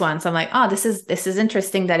previous one. So I'm like, oh, this is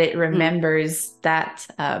interesting that it remembers that.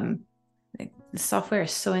 Like, the software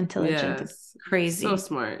is so intelligent. Yes. It's crazy. So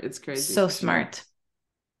smart. It's crazy. So smart.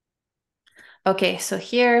 Okay, so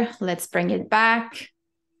here, let's bring it back.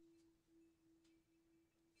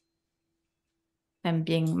 And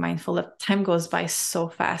being mindful of time goes by so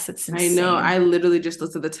fast. It's insane. I know. I literally just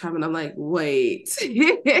looked at the time and I'm like, wait.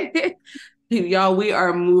 Y'all, we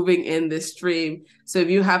are moving in this stream. So if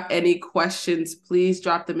you have any questions, please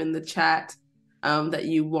drop them in the chat that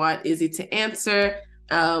you want Izzy to answer.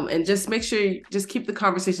 And just make sure you just keep the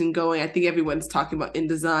conversation going. I think everyone's talking about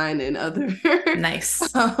InDesign and other nice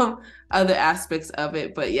other aspects of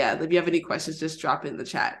it. But yeah, if you have any questions, just drop it in the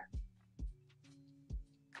chat.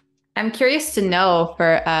 I'm curious to know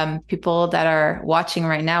for people that are watching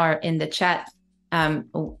right now or in the chat,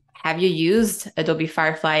 have you used Adobe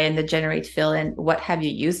Firefly and the Generative Fill, and what have you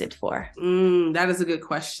used it for? That is a good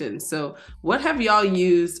question. So what have y'all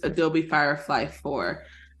used Adobe Firefly for?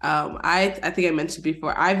 I think I mentioned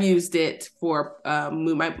before, I've used it for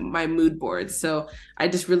my mood boards. So I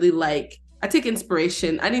just really I take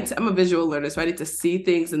inspiration. I'm a visual learner, so I need to see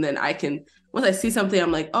things, and then once I see something,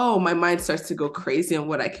 I'm like, oh, my mind starts to go crazy on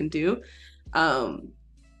what I can do. And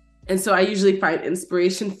so I usually find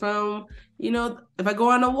inspiration from, if I go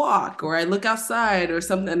on a walk or I look outside or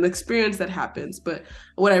something, an experience that happens. But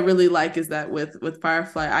what I really like is that with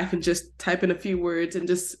Firefly, I can just type in a few words and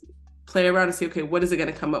just play around and see, okay, what is it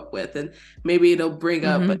going to come up with? And maybe it'll bring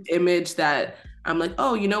up an image that I'm like,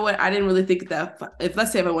 oh, you know what? I didn't really think that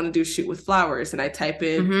let's say if I want to do a shoot with flowers and I type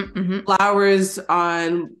in flowers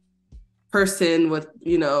on person with,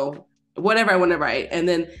 whatever I want to write. And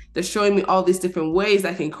then they're showing me all these different ways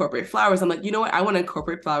I can incorporate flowers. I'm like, you know what? I want to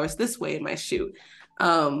incorporate flowers this way in my shoot.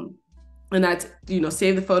 And that's,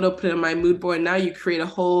 save the photo, put it on my mood board. Now you create a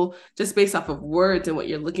whole, just based off of words and what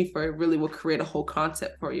you're looking for, it really will create a whole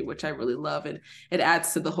concept for you, which I really love. And it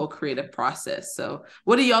adds to the whole creative process. So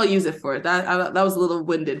what do y'all use it for? That was a little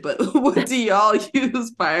winded, but what do y'all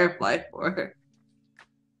use Firefly for?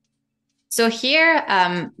 So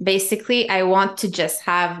here, basically, I want to just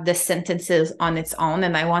have the sentences on its own,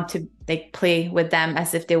 and I want to play with them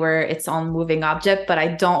as if they were its own moving object, but I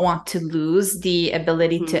don't want to lose the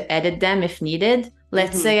ability to edit them if needed.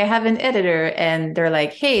 Let's say I have an editor and they're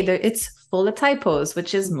like, hey, it's full of typos,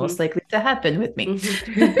 which is most likely to happen with me.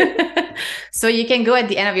 So you can go at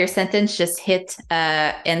the end of your sentence, just hit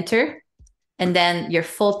enter, and then your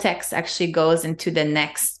full text actually goes into the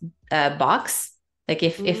next box. Like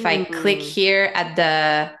if I click here at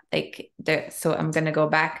so I'm going to go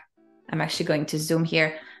back. I'm actually going to zoom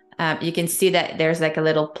here. You can see that there's like a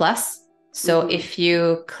little plus. So if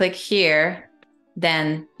you click here,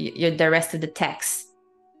 then you're the rest of the text.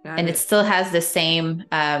 And it still has the same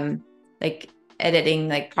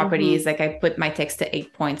editing properties. Like I put my text to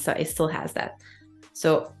 8 points, so it still has that.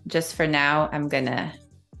 So just for now, I'm going to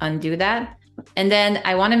undo that. And then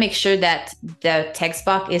I want to make sure that the text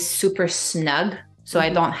box is super snug. So I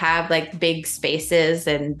don't have big spaces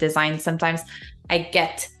and design. Sometimes I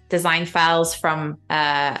get design files from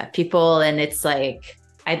people and it's like,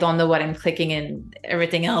 I don't know what I'm clicking and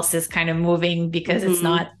everything else is kind of moving because it's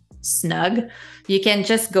not snug. You can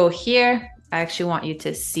just go here. I actually want you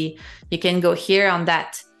to see, you can go here on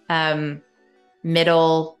that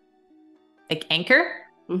middle anchor,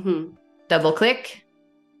 double click.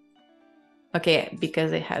 Okay,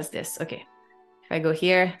 because it has this. Okay, if I go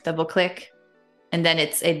here, double click, and then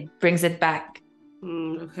it brings it back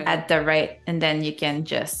at the right, and then you can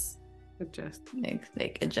just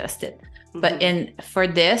adjust it. But for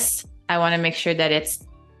this, I want to make sure that it's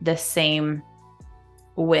the same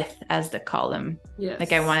width as the column. Yes.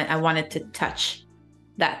 Like I wanted to touch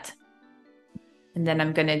that. And then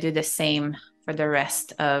I'm going to do the same for the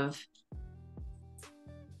rest of,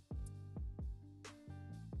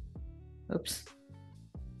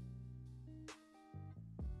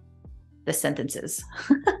 the sentences.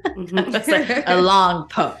 Mm-hmm. That's like a long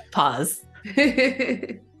pause.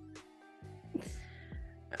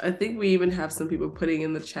 I think we even have some people putting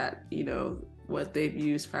in the chat, what they've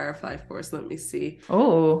used Firefly for. So let me see.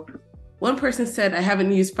 Oh. One person said, I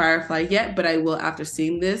haven't used Firefly yet, but I will after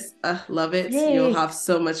seeing this. Love it. Yay. You'll have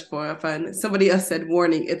so much more fun. Somebody else said,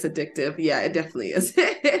 warning, it's addictive. Yeah, it definitely is.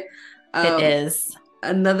 It is.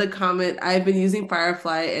 Another comment, I've been using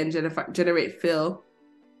Firefly and Generate Fill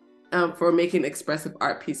for making expressive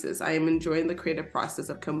art pieces. I am enjoying the creative process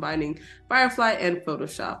of combining Firefly and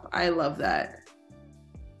Photoshop. I love that.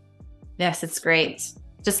 Yes, it's great.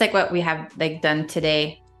 Just like what we have done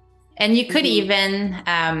today. And you could even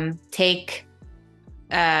take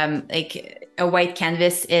like a white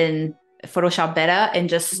canvas in Photoshop Beta and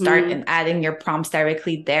just start and adding your prompts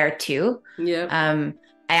directly there too. Yeah.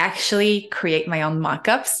 I actually create my own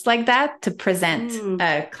mockups like that to present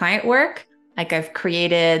client work. Like I've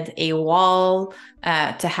created a wall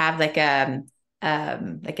to have like a how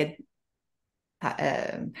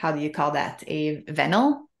do you call that? A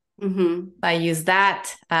vinyl. I use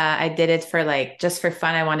that. I did it for just for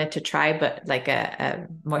fun. I wanted to try, but like a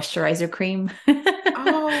moisturizer cream.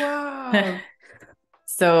 Oh, wow.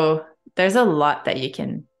 So there's a lot that you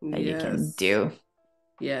can do.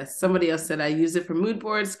 Yes. Somebody else said, I use it for mood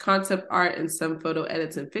boards, concept art, and some photo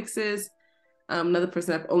edits and fixes. Another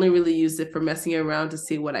person, I've only really used it for messing around to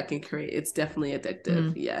see what I can create. It's definitely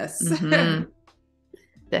addictive. Yes.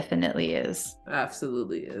 Definitely is.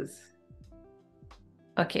 Absolutely is.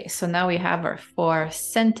 Okay, so now we have our 4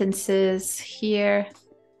 sentences here.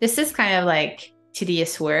 This is kind of like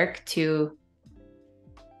tedious work to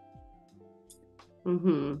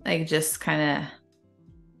just kind of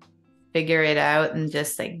figure it out and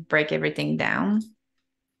just break everything down.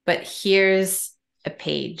 But here's a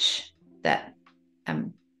page that I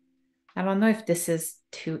don't know if this is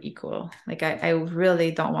too equal. I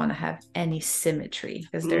really don't want to have any symmetry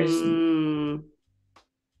because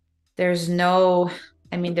there's no,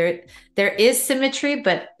 I mean, there is symmetry,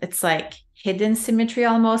 but it's like hidden symmetry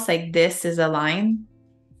almost. Like this is a line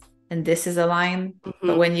and this is a line.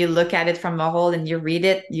 But when you look at it from a whole and you read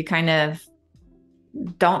it, you kind of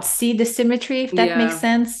don't see the symmetry, if that makes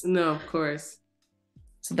sense. No, of course.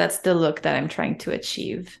 So that's the look that I'm trying to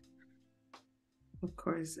achieve. Of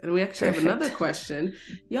course. And we actually have another question.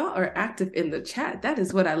 Y'all are active in the chat. That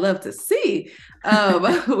is what I love to see.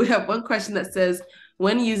 We have one question that says,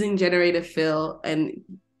 when using Generative Fill and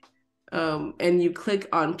you click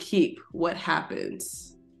on keep, what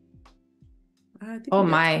happens?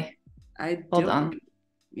 Hold on.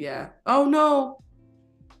 Yeah. Oh no.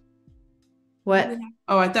 What?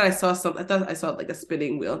 Oh, I thought I saw something. I thought I saw like a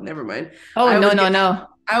spinning wheel. Never mind. Oh, no.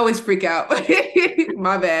 I always freak out.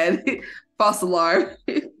 My bad. False alarm.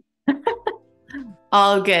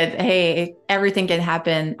 All good. Hey, everything can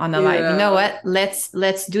happen on the live. You know what? Let's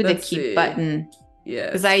do the keep button. Yeah.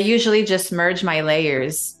 Because I usually just merge my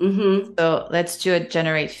layers. So let's do a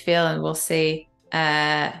generate fill and we'll say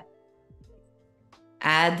add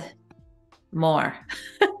more.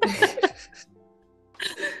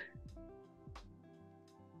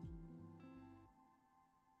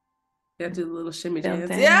 You have to do a little shimmy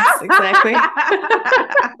dance. Yeah, exactly.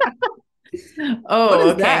 Oh, what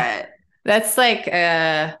is okay. that? That's like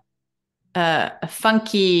a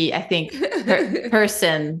funky, I think,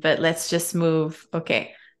 person. But let's just move.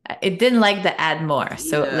 Okay, it didn't like the add more,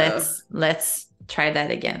 so let's try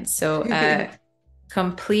that again. So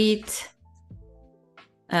complete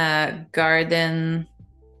garden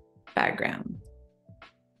background.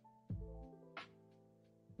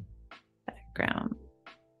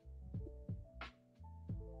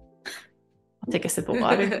 I'll take a sip of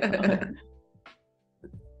water.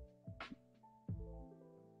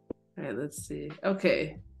 All right, let's see.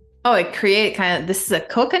 Okay. Oh, it created kind of, this is a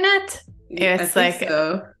coconut? Yeah, it's like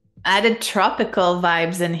added tropical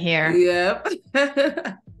vibes in here. Yep.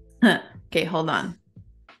 Okay, hold on.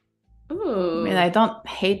 Ooh. I mean, I don't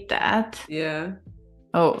hate that. Yeah.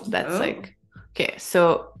 Oh, that's okay,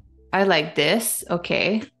 so I like this.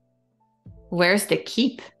 Okay. Where's the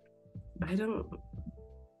keep? I don't.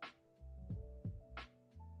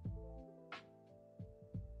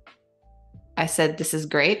 I said, this is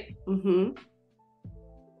great.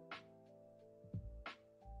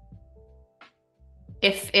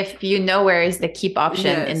 If you know where is the keep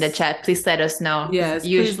option in the chat, please let us know. Yes,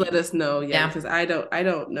 please let us know. Yeah, because I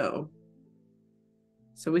don't know.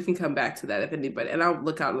 So we can come back to that if anybody, and I'll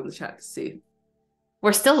look out on the chat to see.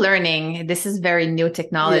 We're still learning. This is very new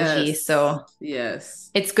technology. Yes. So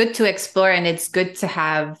yes, it's good to explore, and it's good to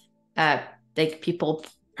have like people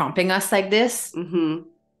prompting us like this. Mm-hmm.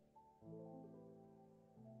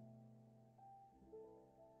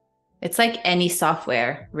 It's like any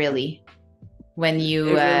software, really. When you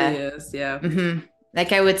it really is, yeah.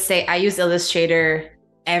 Like I would say, I use Illustrator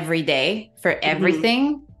every day for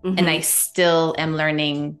everything, and I still am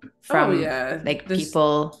learning from like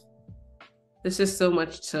people. There's just so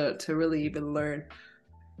much to really even learn.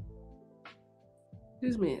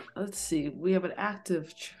 Excuse me. Let's see. We have an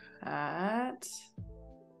active chat.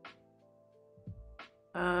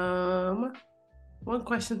 One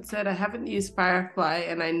question said, I haven't used Firefly,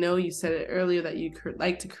 and I know you said it earlier that you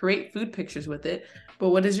like to create food pictures with it, but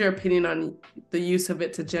what is your opinion on the use of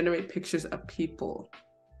it to generate pictures of people?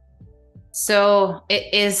 So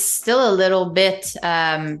it is still a little bit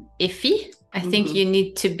iffy. I think you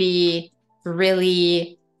need to be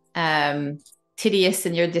really tedious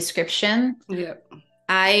in your description. Yep.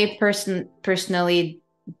 I personally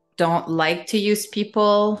don't like to use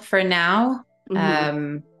people for now.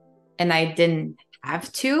 And I didn't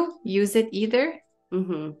have to use it either.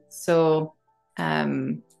 So yeah,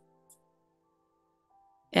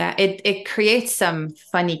 it creates some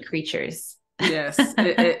funny creatures. Yes,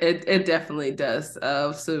 it definitely does.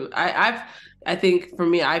 So I think for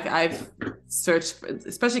me, I've searched for,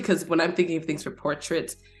 especially because when I'm thinking of things for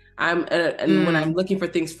portraits, and when I'm looking for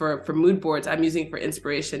things for mood boards, I'm using for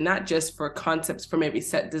inspiration, not just for concepts for maybe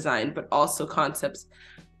set design, but also concepts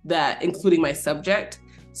that including my subject.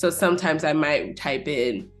 So sometimes I might type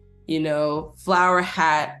in, flower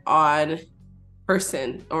hat on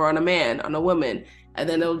person, or on a man, on a woman, and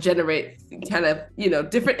then it'll generate kind of,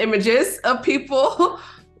 different images of people.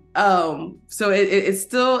 So it's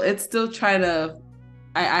still trying to,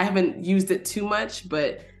 I haven't used it too much,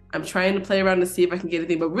 but I'm trying to play around to see if I can get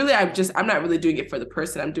anything. But really, I'm not really doing it for the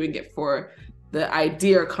person. I'm doing it for the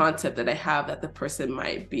idea or concept that I have that the person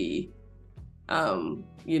might be,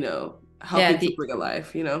 helping to bring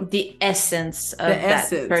alive, the essence of that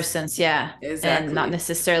person's, exactly. And not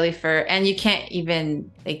necessarily and you can't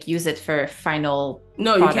even like use it for final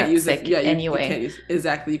no products, you can't use it anyway. You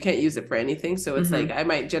can't use it for anything. So it's like I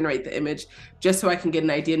might generate the image just so I can get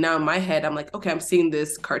an idea. Now in my head I'm like, okay, I'm seeing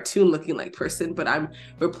this cartoon looking like person, but I'm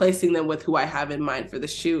replacing them with who I have in mind for the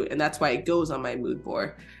shoot, and that's why it goes on my mood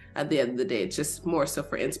board. At the end of the day, it's just more so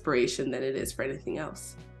for inspiration than it is for anything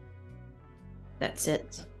else. That's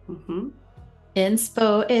it.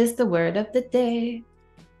 Inspo is the word of the day.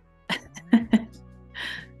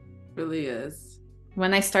 Really is.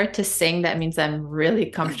 When I start to sing, that means I'm really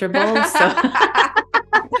comfortable. So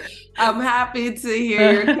I'm happy to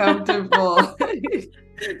hear you're comfortable.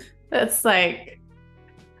 That's like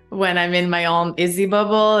when I'm in my own Izzy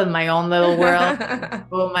bubble, in my own little world.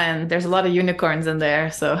 Oh man, there's a lot of unicorns in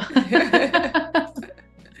there. So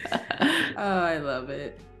oh, I love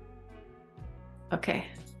it. Okay.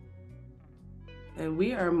 And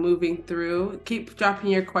we are moving through. Keep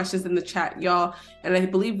dropping your questions in the chat, y'all. And I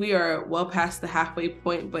believe we are well past the halfway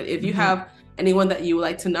point. But if you have anyone that you would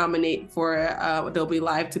like to nominate for Adobe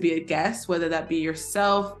Live to be a guest, whether that be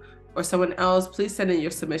yourself or someone else, please send in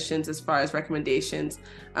your submissions as far as recommendations.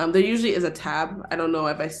 There usually is a tab. I don't know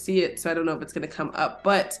if I see it, so I don't know if it's going to come up.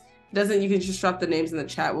 But you can just drop the names in the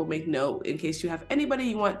chat. We'll make note in case you have anybody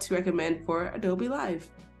you want to recommend for Adobe Live.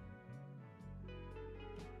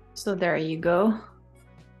 So there you go.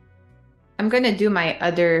 I'm going to do my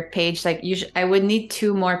other page. Like usually I would need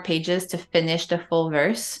 2 more pages to finish the full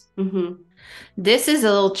verse. This is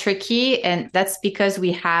a little tricky, and that's because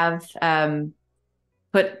we have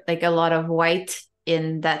put like a lot of white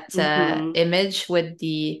in that image with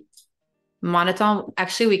the monotone.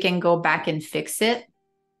 Actually, we can go back and fix it.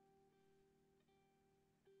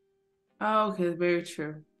 Oh, okay, very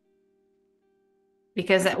true.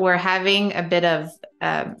 Because we're having a bit of,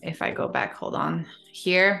 if I go back, hold on.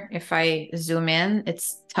 Here, if I zoom in,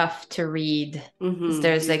 it's tough to read.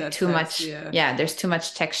 There's like too much, there's too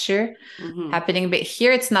much texture happening. But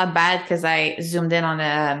here it's not bad because I zoomed in on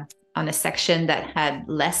a section that had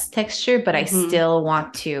less texture, but I still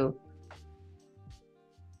want to,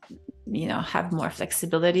 have more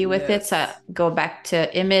flexibility with it. So I go back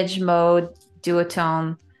to image mode,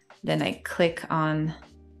 duotone, then I click on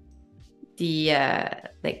the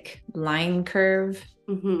like line curve,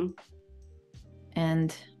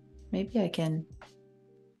 and maybe I can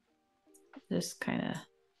just kind of,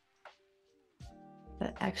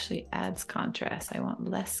 that actually adds contrast. I want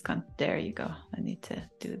less there you go. I need to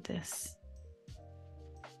do this,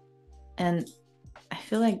 and I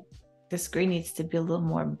feel like this green needs to be a little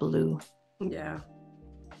more blue. Yeah.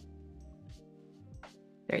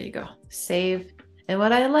 There you go. Save. And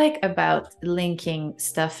what I like about linking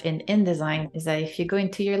stuff in InDesign is that if you go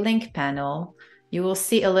into your link panel, you will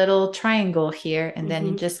see a little triangle here, and then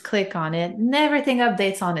you just click on it and everything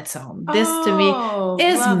updates on its own. This to me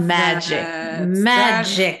is magic.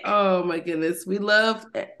 Magic. Oh my goodness. We love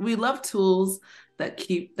tools that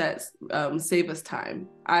save us time.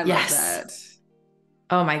 I love that.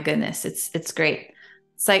 Oh my goodness. It's great.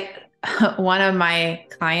 It's like one of my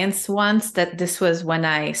clients once, that this was when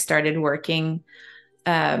I started working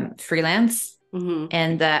freelance,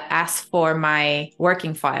 and asked for my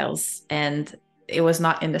working files, and it was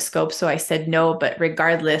not in the scope. So I said no, but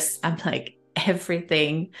regardless, I'm like,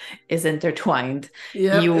 everything is intertwined.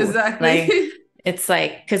 Yeah, exactly. Like, it's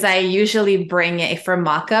like, because I usually bring, for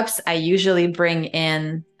mockups, I usually bring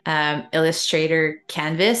in Illustrator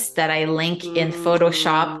canvas that I link in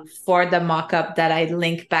Photoshop for the mockup that I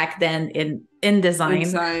link back then in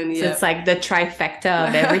InDesign. So it's like the trifecta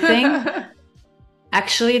of everything.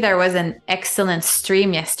 Actually, there was an excellent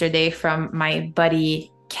stream yesterday from my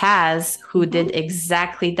buddy Kaz, who did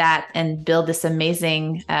exactly that and built this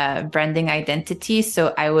amazing branding identity.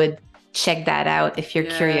 So I would check that out if you're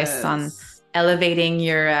curious on elevating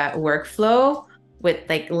your workflow with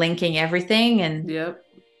like linking everything. And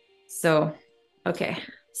so, okay,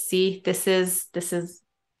 see, this is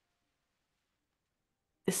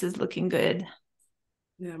looking good.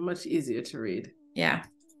 Yeah, much easier to read. Yeah.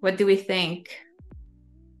 What do we think?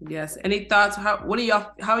 Yes. Any thoughts? How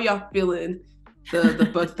are y'all feeling the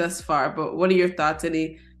book thus far? But what are your thoughts?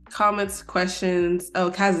 Any comments, questions? Oh,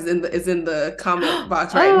 Kaz is in the comment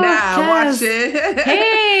box right now. Kaz. Watch it.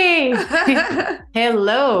 Hey.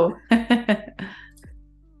 Hello.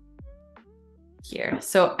 Here.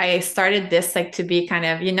 So I started this like to be kind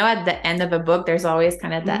of, at the end of a book, there's always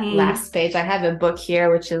kind of that last page. I have a book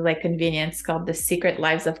here, which is like convenient. It's called The Secret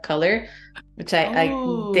Lives of Color, which I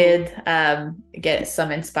did get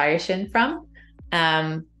some inspiration from.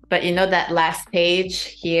 But that last page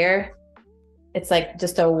here, it's like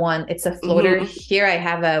just it's a floater. Here I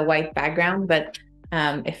have a white background, but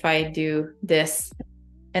if I do this,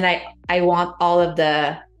 and I want all of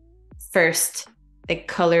the first like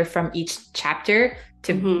color from each chapter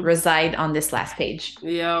to reside on this last page.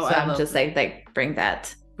 Yeah, so I'm just like bringing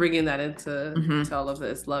that into all of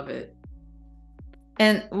this. Love it.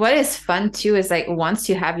 And what is fun too is like once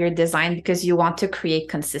you have your design, because you want to create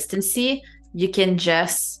consistency, you can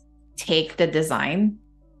just take the design,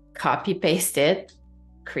 copy paste it,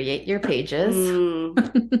 create your pages.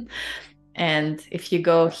 And if you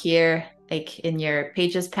go here, like in your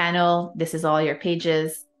pages panel, this is all your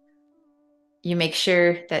pages. You make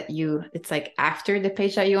sure that it's like after the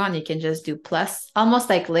page that you want, you can just do plus, almost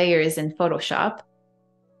like layers in Photoshop,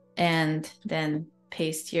 and then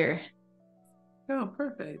paste your. Oh,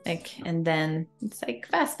 perfect. And then it's like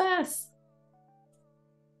fast.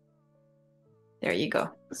 There you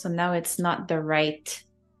go. So now it's not the right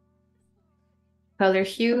color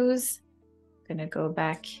hues. I'm gonna go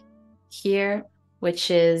back here,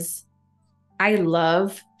 which is, I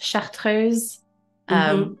love Chartreuse.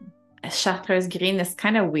 Chartreuse green is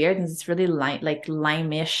kind of weird, and it's really like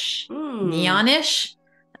limeish, neonish.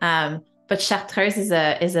 But Chartreuse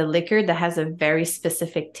is a liquor that has a very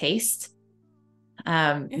specific taste.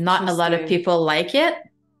 Not a lot of people like it,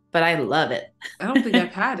 but I love it. I don't think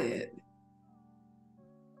I've had it.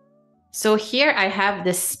 So here I have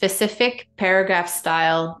this specific paragraph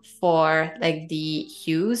style for like the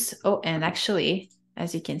hues. Oh, and actually,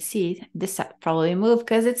 as you can see, this probably moved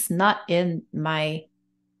because it's not in my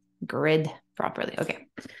grid properly. Okay.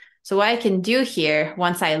 So what I can do here,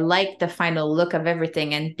 once I like the final look of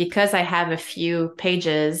everything, and because I have a few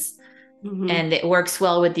pages and it works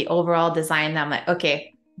well with the overall design, I'm like,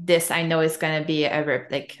 okay, this I know is going to be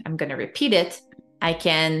I'm going to repeat it. I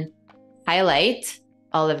can highlight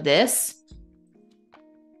all of this.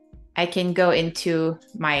 I can go into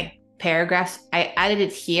my paragraphs. I added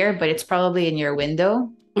it here, but it's probably in your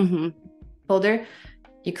window folder.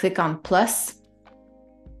 You click on plus.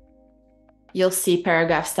 You'll see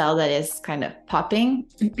paragraph style that is kind of popping.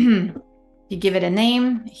 You give it a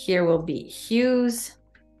name. Here will be hues,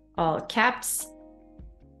 all caps.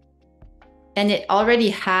 And it already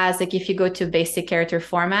has, like, if you go to basic character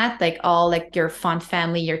format, like all like your font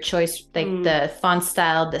family, your choice, like the font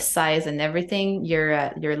style, the size and everything,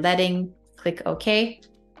 you're letting, click OK.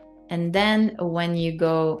 And then when you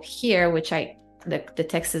go here, which the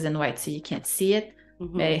text is in white, so you can't see it.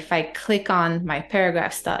 But if I click on my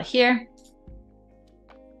paragraph style here,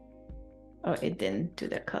 oh, it didn't do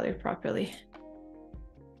the color properly.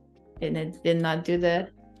 And it did not do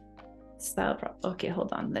Style prop. Okay,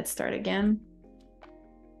 hold on. Let's start again.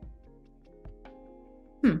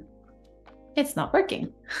 It's not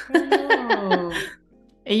working. Oh.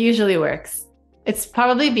 It usually works. It's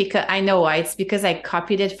probably because I know why. It's because I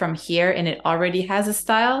copied it from here and it already has a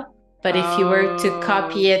style. But if you were to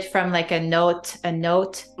copy it from like a note,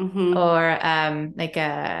 or like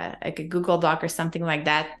a Google Doc or something like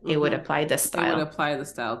that, it would apply the style. It would apply the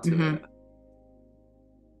style to it.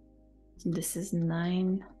 This is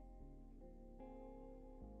 9.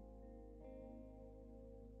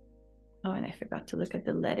 Oh, and I forgot to look at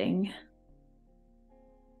the leading.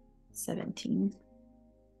 17.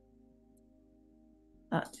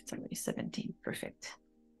 Oh, it's already 17. Perfect.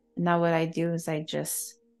 Now what I do is I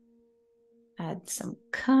just add some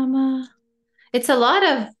comma. It's a lot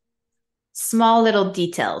of small little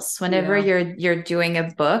details. Whenever you're doing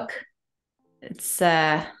a book, it's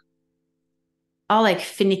all like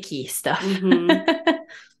finicky stuff.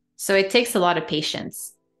 So it takes a lot of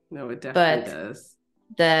patience. No, it definitely does.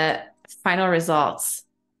 The final results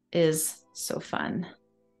is so fun.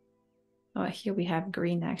 Oh, here we have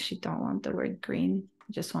green. I actually don't want the word green.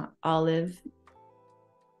 I just want olive,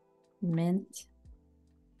 mint.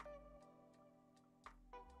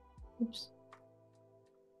 Oops.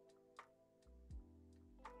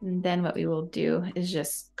 And then what we will do is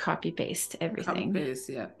just copy paste everything. Copy paste,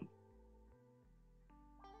 yeah.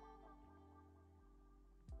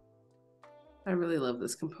 I really love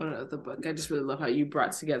this component of the book. I just really love how you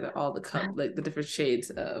brought together all the like the different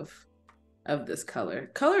shades of this color.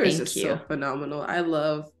 Color is just so phenomenal. I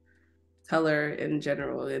love color in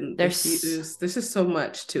general, and there's just so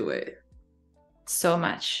much to it. So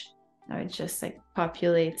much. Now it just like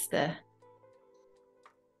populates the.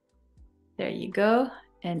 There you go.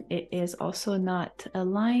 And it is also not a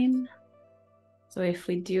line. So if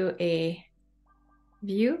we do a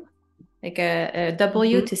view, like a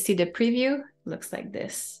W to see the preview, looks like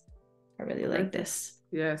this. I really like this.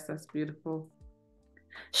 Yes, that's beautiful.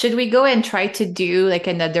 Should we go and try to do like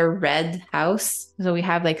another red house? So we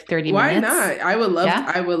have like 30 minutes. Why not? I would love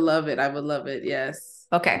I would love it. I would love it. Yes.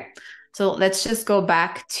 Okay. So let's just go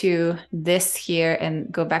back to this here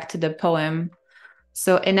and go back to the poem.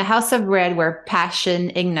 So in a house of red where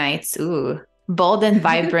passion ignites, bold and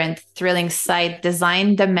vibrant, thrilling sight,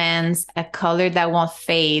 design demands a color that won't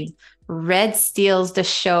fade. Red steals the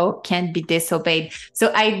show, can't be disobeyed.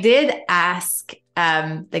 So I did ask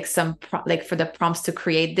like for the prompts to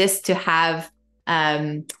create this to have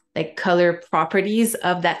like color properties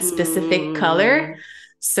of that specific color.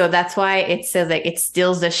 So that's why it says like it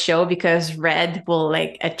steals the show, because red will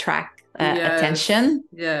like attract attention.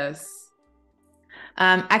 Yes.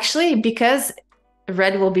 Actually, because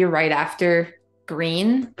red will be right after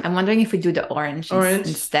green, I'm wondering if we do the orange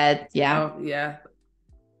instead. Yeah. Oh, yeah.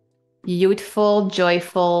 Youthful,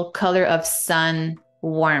 joyful, color of sun,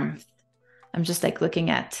 warmth. I'm just like looking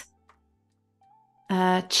at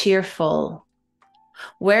cheerful.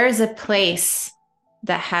 Where is a place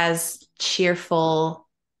that has cheerful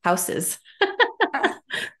houses?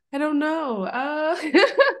 I don't know.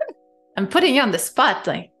 I'm putting you on the spot,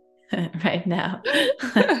 like right now.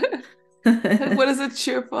 What does a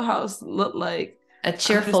cheerful house look like? A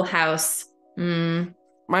cheerful house.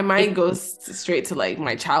 My mind goes straight to like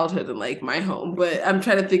my childhood and like my home, but I'm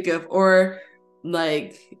trying to think of, or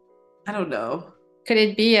like, I don't know. Could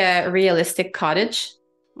it be a realistic cottage?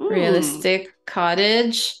 Realistic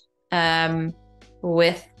cottage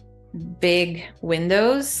with big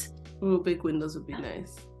windows. Ooh, big windows would be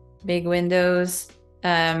nice. Big windows.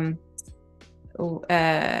 With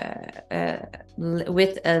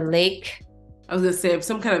a lake. I was gonna say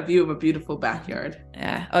some kind of view of a beautiful backyard.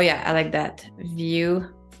 Yeah. Oh yeah, I like that view.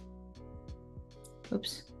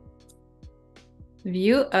 Oops.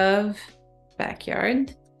 View of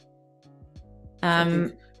backyard.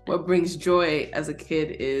 What brings joy as a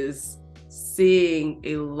kid is seeing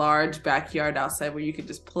a large backyard outside where you could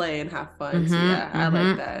just play and have fun. So yeah, I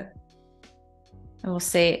like that. I will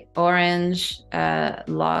say orange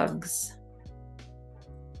logs.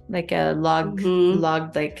 Like a log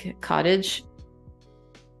like cottage.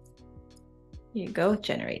 Here you go,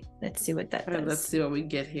 generate. Let's see what that does. Let's see what we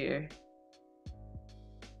get here.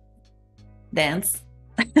 Dance.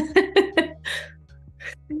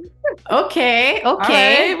 Okay. All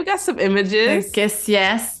right, we got some images. I guess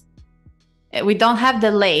yes. We don't have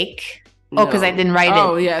the lake. No. Oh, because I didn't write it.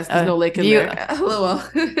 Oh yes, there's no lake in there. LOL.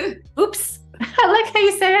 Oops. I like how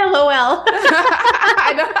you say LOL.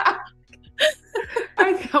 I know.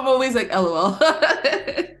 I'm always like LOL.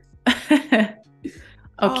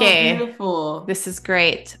 Okay. Oh, beautiful. This is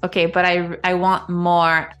great. Okay, but I want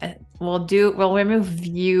more. We'll remove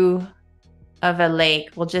view of a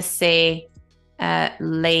lake. We'll just say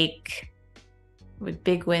lake with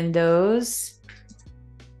big windows.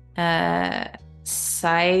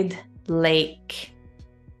 Side lake.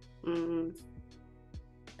 And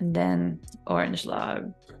then orange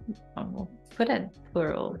log. We'll put it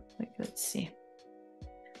plural. Like, let's see.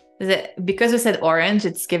 Is it because we said orange,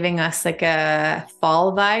 it's giving us like a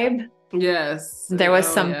fall vibe? Yes. There was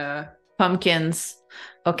some pumpkins.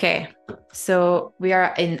 Okay. So we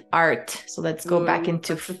are in art. So let's go back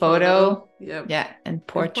into photo. Yep. Yeah. And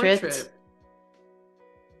portrait.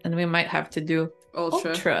 And we might have to do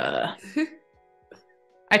ultra.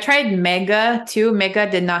 I tried mega too. Mega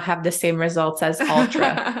did not have the same results as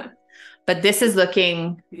ultra. But this is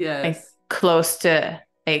looking like close to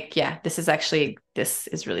like, yeah, this is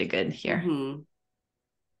really good here.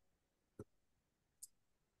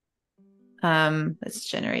 Let's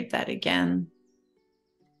generate that again.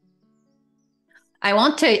 I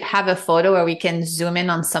want to have a photo where we can zoom in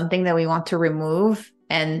on something that we want to remove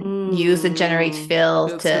and use the generate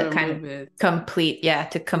fill to kind of complete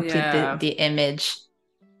the image.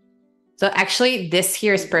 So actually this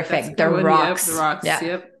here is perfect. The rocks. Yep, the rocks. Yeah.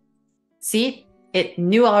 Yep. See, it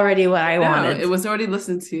knew already what I wanted. It was already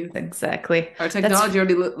listened to. Exactly. Our technology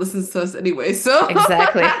already listens to us anyway. So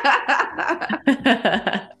exactly.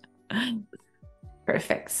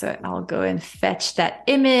 Perfect. So I'll go and fetch that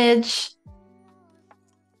image.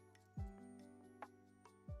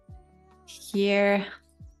 Here.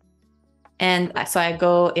 And so I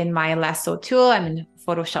go in my lasso tool. I'm in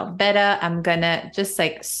Photoshop Beta. I'm gonna just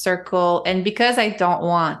like circle. And because I don't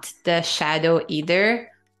want the shadow either,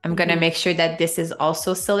 I'm gonna make sure that this is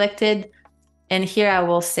also selected. And here I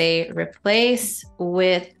will say replace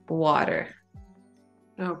with water.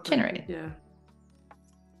 Oh, generate. Yeah.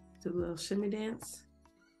 Do a little shimmy dance.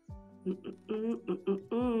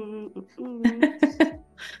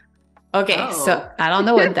 Okay, so I don't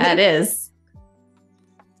know what that is.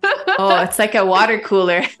 Oh, it's like a water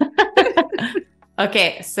cooler.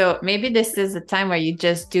 Okay, so maybe this is the time where you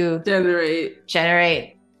just do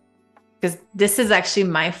generate. Because this is actually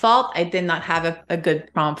my fault. I did not have a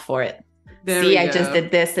good prompt for it. See, I just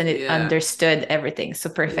did this and it understood everything. So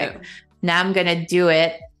perfect. Yeah. Now I'm going to do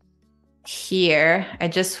it here. I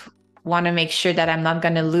just want to make sure that I'm not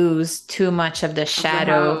going to lose too much of the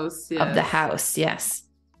shadow of the house. Yes.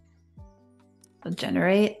 So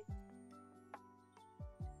generate.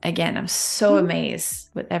 Again, I'm so amazed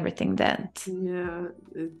with everything that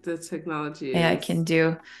the technology I can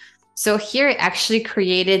do. So here it actually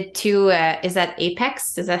created two, is that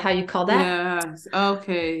apex? Is that how you call that? Yes.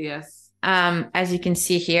 Okay, yes. As you can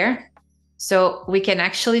see here. So we can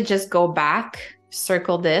actually just go back,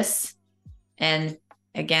 circle this, and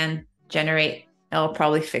again, generate. It'll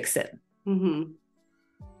probably fix it.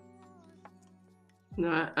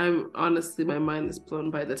 No, I'm honestly, my mind is blown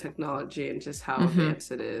by the technology and just how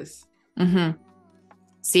advanced it is.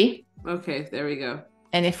 See? Okay, there we go.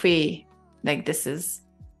 And if we, like, this is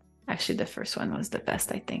actually the first one was the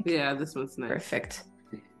best, I think. Yeah, this one's nice. Perfect.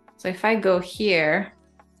 So if I go here,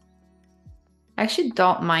 I actually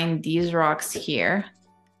don't mind these rocks here.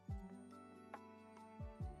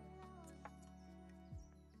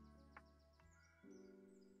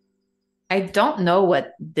 I don't know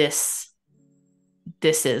what this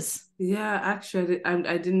is. Yeah, actually,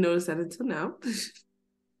 I didn't notice that until now. Is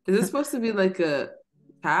this supposed to be like a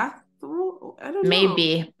path? I don't know.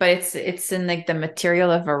 Maybe, but it's in like the material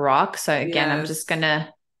of a rock. So again, I'm just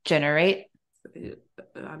gonna generate.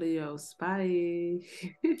 Adios, bye.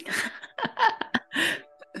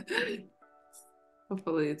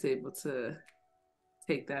 Hopefully it's able to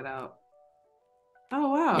take that out.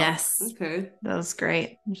 Oh, wow. Yes. Okay. That was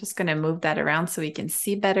great. I'm just going to move that around so we can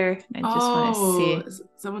see better. I just want to see.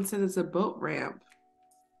 Someone said it's a boat ramp.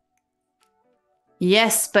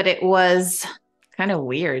 Yes, but it was kind of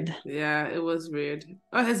weird. Yeah, it was weird.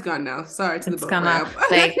 Oh, it's gone now. Sorry to the boat gone ramp.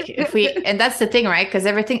 Like and that's the thing, right? Because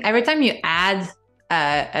every time you add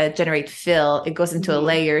a generate fill, it goes into a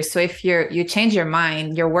layer. So if you change your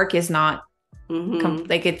mind, your work is not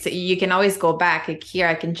like you can always go back. Like here,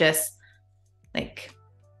 I can just like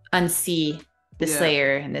unsee this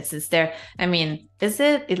layer and this is there. I mean,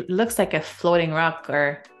 it looks like a floating rock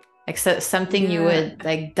or like something you would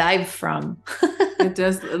like dive from. It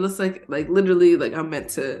does. It looks like literally like I'm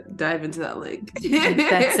meant to dive into that lake.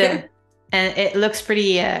 That's it. And it looks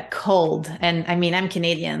pretty cold. And I mean, I'm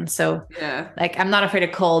Canadian, so like I'm not afraid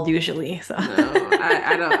of cold usually. So no,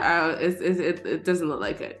 I don't. It doesn't look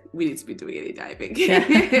like we need to be doing any diving.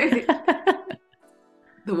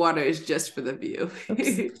 The water is just for the view.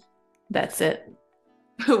 Oops. That's it.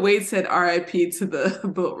 Wade said RIP to the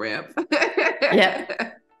boat ramp.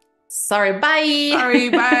 Yeah. Sorry, bye. Sorry,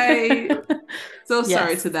 bye. So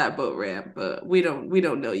sorry Yes. to that boat ramp, but we don't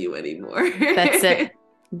know you anymore. That's it.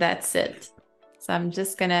 That's it. So I'm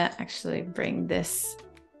just gonna actually bring this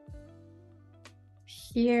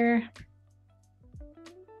here.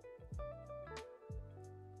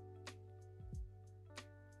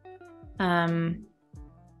 Now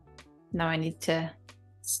I need to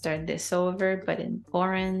start this over, but in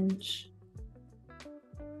orange.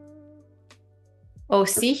 Oh,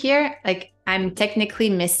 see here, like I'm technically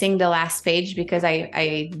missing the last page because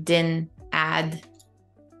I didn't add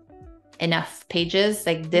enough pages.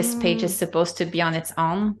 Like this page is supposed to be on its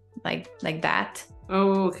own, like that.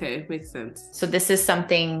 Oh, okay, makes sense. So this is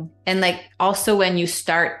something, and like also when you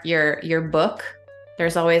start your book,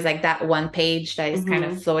 there's always like that one page that is kind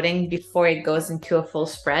of floating before it goes into a full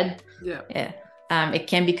spread. Yeah. It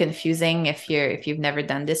can be confusing if you've never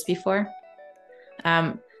done this before.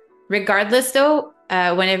 Regardless though,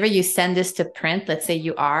 whenever you send this to print, let's say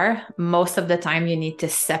you are, most of the time you need to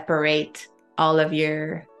separate all of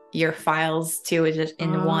your files too, just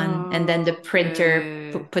in one, and then the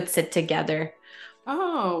printer puts it together.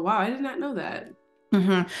 Oh, wow, I did not know that.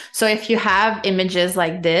 So if you have images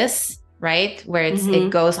like this, right, where it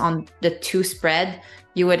goes on the two spread,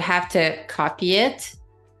 you would have to copy it.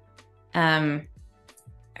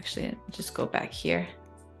 Actually, just go back here.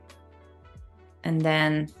 And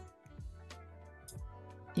then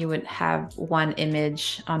you would have one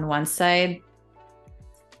image on one side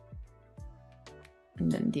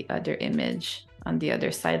and then the other image on the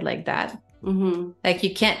other side, like that. Like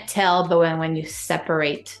you can't tell, but when you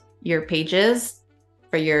separate your pages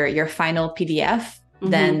for your final PDF,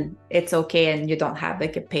 then it's okay, and you don't have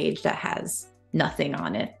like a page that has nothing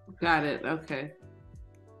on it. Got it. Okay.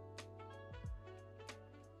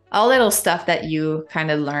 All little stuff that you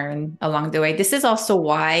kind of learn along the way. This is also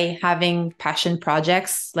why having passion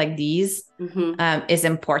projects like these is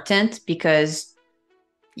important, because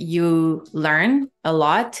you learn a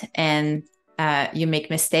lot and you make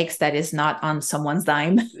mistakes that is not on someone's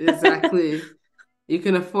dime. Exactly. You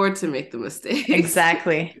can afford to make the mistakes.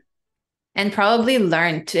 Exactly. And probably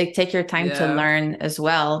learn to take your time to learn as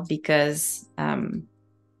well, because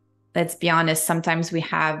let's be honest, sometimes we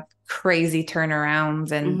have crazy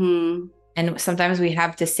turnarounds and sometimes we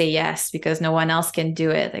have to say yes because no one else can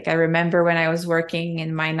do it. Like I remember when I was working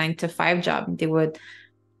in my 9-to-5 job, they would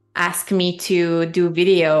ask me to do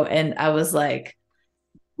video and I was like,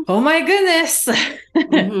 oh my goodness.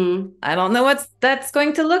 I don't know what that's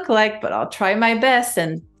going to look like, but I'll try my best.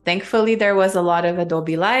 And thankfully there was a lot of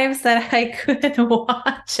Adobe Lives that I could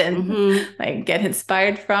watch and like get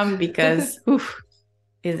inspired from, because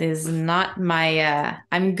it is not my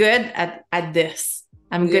I'm good at this.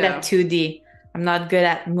 I'm good at 2D. I'm not good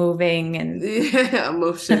at moving and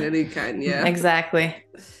motion any kind. Yeah, exactly.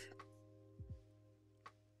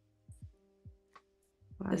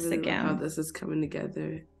 I really love how this is coming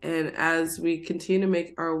together. And as we continue to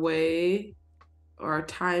make our way, our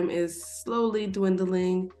time is slowly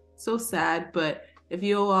dwindling. So sad, but if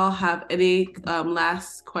you all have any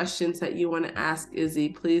last questions that you want to ask Izzy,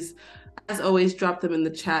 please, as always, drop them in the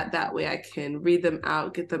chat. That way I can read them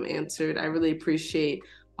out, get them answered. I really appreciate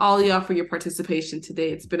all y'all for your participation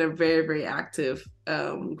today. It's been a very, very active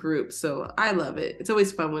group, so I love it. It's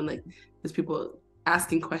always fun when like there's people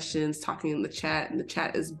asking questions, talking in the chat, and the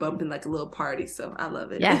chat is bumping like a little party, so I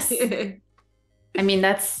love it. Yes. I mean,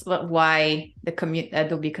 that's why the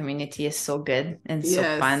Adobe community is so good and so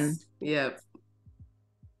fun. Yep.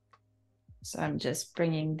 So I'm just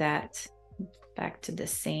bringing that back to the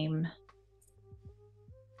same.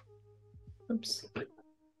 Oops.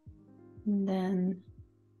 And then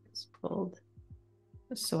it's bold.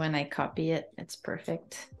 So when I copy it, it's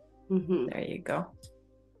perfect. There you go.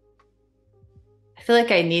 I feel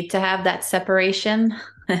like I need to have that separation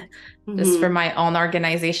just for my own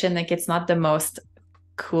organization. Like it's not the most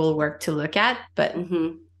cool work to look at, but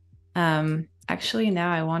actually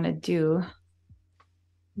now I want to do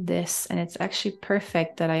this, and it's actually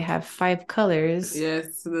perfect that I have 5 colors.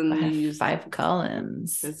 Yes, so then I have use 5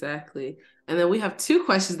 columns. Exactly. And then we have 2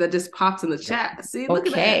 questions that just popped in the chat. See, look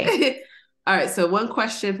at that. All right, so one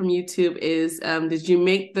question from YouTube is, did you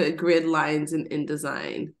make the grid lines in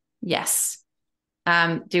InDesign? Yes.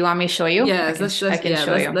 Do you want me to show you? Yes, I can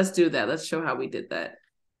show you. Let's do that. Let's show how we did that.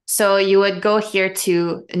 So you would go here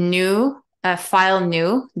to new, file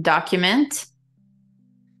new, document.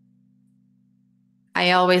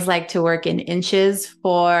 I always like to work in inches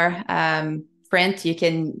for print. You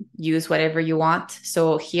can use whatever you want.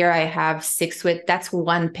 So here I have 6 width. That's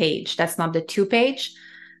 1 page. That's not the 2 page.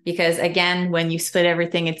 because again, when you split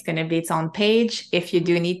everything, it's going to be its own page if you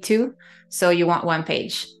do need to. So you want one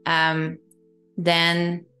page.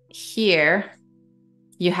 Then here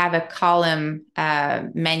you have a column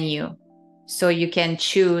menu. So you can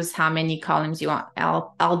choose how many columns you want.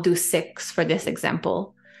 I'll do 6 for this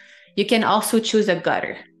example. You can also choose a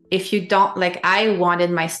gutter. If you don't, like, I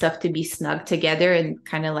wanted my stuff to be snug together and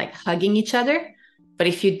kind of like hugging each other. But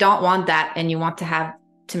if you don't want that and you want to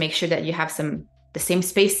make sure that you have the same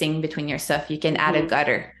spacing between your stuff, you can add a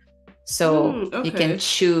gutter. So you can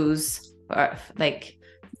choose,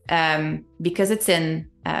 because it's in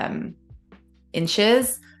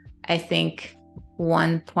inches, I think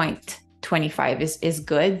 1.25 is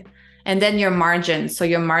good. And then your margin. So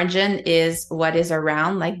your margin is what is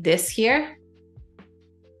around like this here.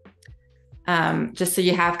 Just so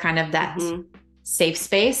you have kind of that safe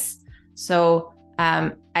space. So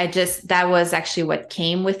that was actually what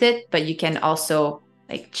came with it, but you can also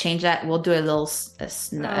like change that. We'll do a little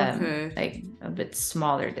like a bit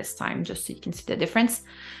smaller this time, just so you can see the difference.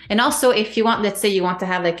 And also if you want, let's say you want to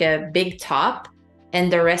have like a big top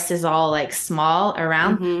and the rest is all like small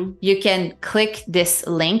around, you can click this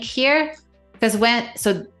link here, because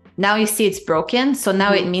so now you see it's broken. So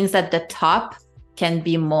now it means that the top can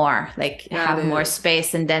be more, like have more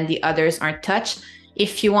space, and then the others aren't touched.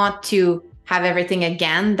 If you want to have everything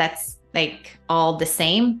again that's like all the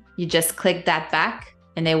same, you just click that back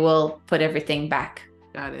and it will put everything back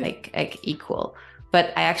like equal.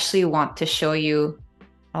 But I actually want to show you,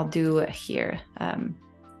 I'll do here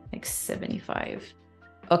like 75.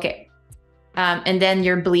 Okay. And then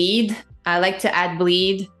your bleed, I like to add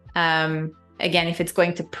bleed again if it's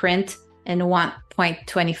going to print, and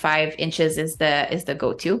 1.25 inches is the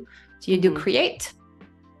go-to. So you do create.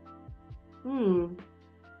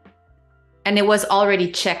 And it was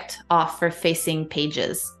already checked off for facing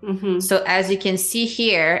pages. So as you can see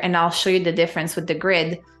here, and I'll show you the difference with the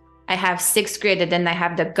grid, I have 6 grid and then I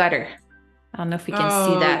have the gutter. I don't know if we can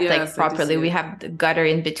see that like properly. We have the gutter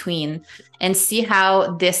in between, and see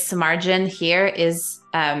how this margin here is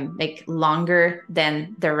like longer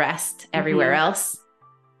than the rest everywhere else.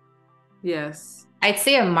 Yes. I'd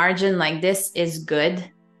say a margin like this is good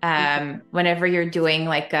whenever you're doing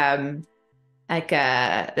like the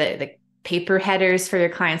paper headers for your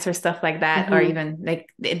clients or stuff like that, or even like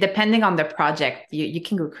depending on the project, you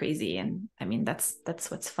can go crazy. And I mean, that's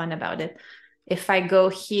what's fun about it. If I go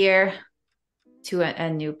here to a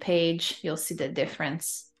new page, you'll see the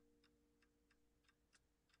difference.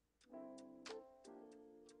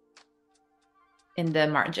 In the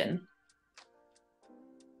margin.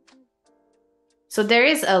 So there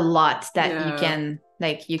is a lot that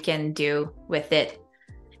you can do with it.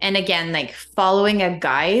 And again, like following a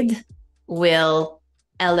guide will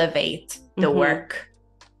elevate the work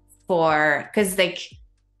because like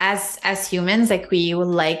as humans, like we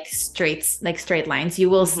like straight lines. You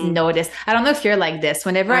will notice, I don't know if you're like this,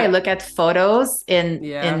 whenever I look at photos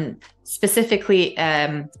in specifically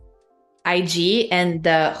IG and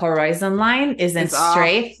the horizon line isn't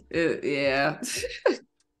straight.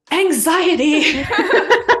 Anxiety.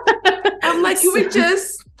 I'm like, can we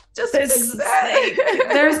just fix that?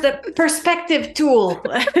 There's the perspective tool.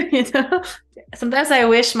 You know, sometimes I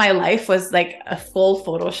wish my life was like a full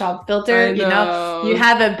Photoshop filter. You know, you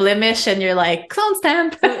have a blemish and you're like, clone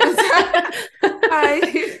stamp.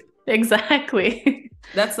 Exactly.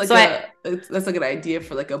 That's like that's like an idea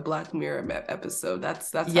for like a Black Mirror episode.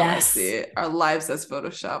 That's how I see it. Our lives as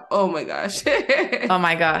Photoshop. Oh my gosh. Oh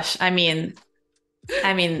my gosh. I mean,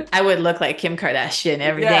 I would look like Kim Kardashian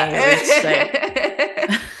every day.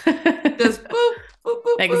 Just boop, boop,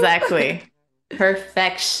 boop, exactly.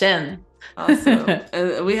 Perfection. Awesome.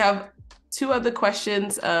 And we have 2 other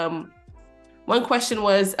questions. One question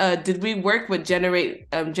was, did we work with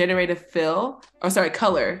Generative Fill?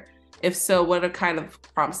 Color? If so, what kind of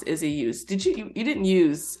prompts Izzy used? Did you didn't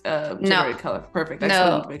use Generative Color? Perfect. I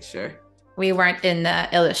just wanted to make sure. We weren't in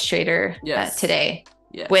Illustrator today.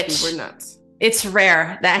 Yes, which we were not. It's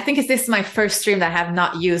rare. I think this is my first stream that I have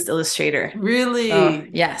not used Illustrator. Really?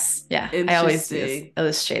 Yes. Yeah. I always use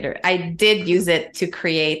Illustrator. I did use it to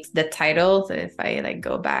create the title. So if I like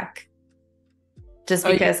go back, just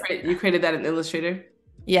because you created that in Illustrator.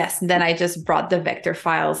 Yes. Then I just brought the vector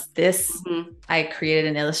files. I created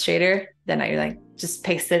in Illustrator. Then I like just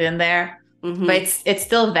paste it in there. But it's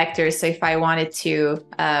still vectors. So if I wanted to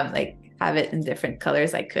like have it in different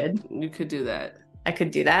colors, I could. You could do that. I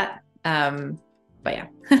could do that. But yeah.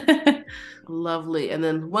 Lovely. And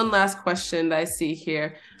then one last question that I see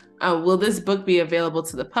here. Will this book be available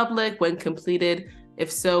to the public when completed?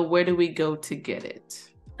 If so, where do we go to get it?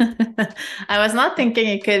 I was not thinking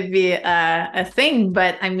it could be a thing,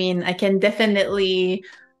 but I mean, I can definitely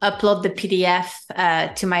upload the PDF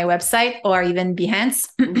to my website or even Behance,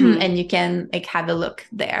 and you can like have a look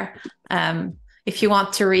there if you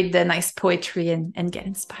want to read the nice poetry and get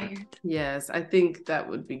inspired. Yes, I think that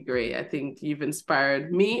would be great. I think you've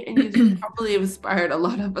inspired me, and you probably have inspired a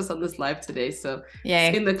lot of us on this live today. So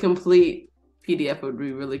seeing the complete PDF would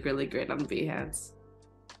be really, really great on Behance.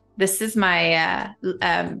 This is my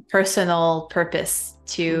personal purpose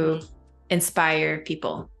to inspire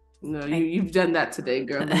people. No, you've done that today,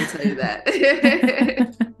 girl. Let me tell you that.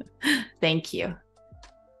 Thank you.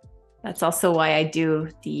 That's also why I do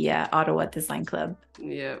the Ottawa Design Club.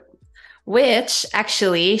 Yep. Which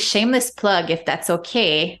actually, shameless plug, if that's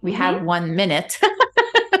okay, we have 1 minute.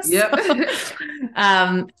 Yep.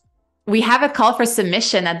 We have a call for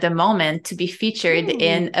submission at the moment to be featured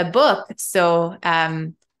in a book. So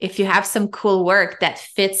if you have some cool work that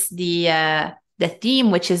fits the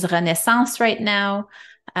theme, which is Renaissance right now,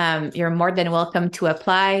 you're more than welcome to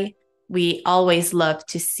apply. We always love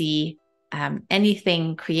to see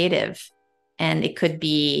anything creative. And it could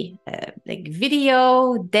be like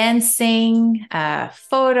video, dancing,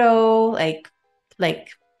 photo, like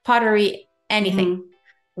pottery, anything.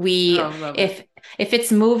 If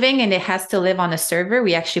it's moving and it has to live on a server,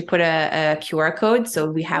 we actually put a QR code. So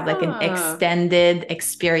we have like an extended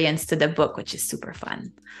experience to the book, which is super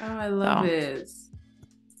fun. Oh, I love it.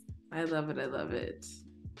 I love it. I love it.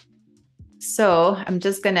 So I'm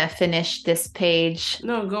just going to finish this page.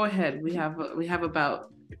 No, go ahead. We have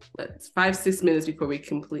about 5-6 minutes before we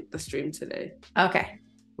complete the stream today. Okay.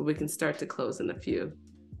 But we can start to close in a few.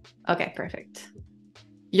 Okay, perfect.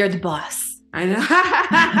 You're the boss. I know.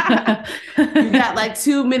 You got like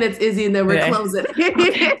 2 minutes, Izzy, and then we're closing.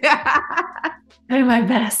 Doing my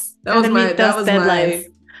best. That was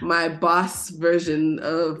my boss version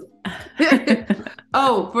of.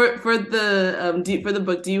 Oh, for the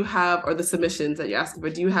book, do you have, or the submissions that you're asking for,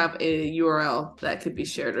 do you have a URL that could be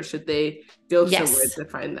shared, or should they go somewhere to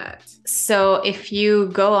find that? So if you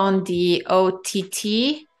go on the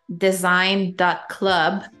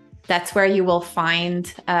ottdesign.club, that's where you will find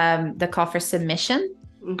the call for submission.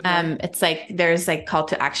 It's like there's like call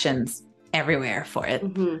to actions everywhere for it.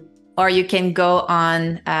 Or you can go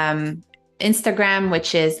on Instagram,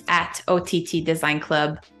 which is at OTT Design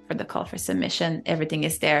Club, for the call for submission. Everything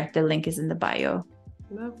is there. The link is in the bio.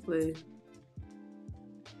 Lovely.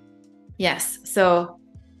 Yes. So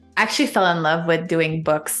I actually fell in love with doing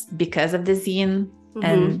books because of the zine.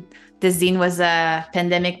 And the zine was a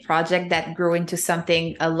pandemic project that grew into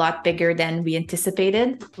something a lot bigger than we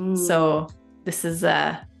anticipated. So this is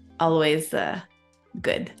always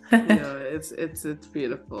good. No, it's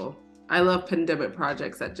beautiful. I love pandemic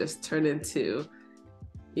projects that just turn into,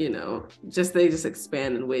 they just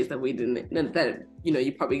expand in ways that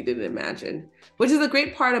you probably didn't imagine, which is a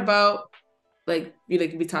great part about, we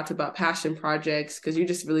talked about passion projects, because you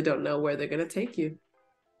just really don't know where they're going to take you.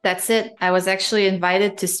 That's it. I was actually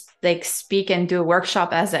invited to speak and do a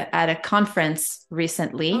workshop at a conference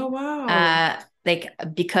recently. Oh, wow.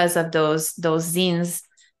 Because of those zines,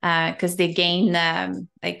 because they gain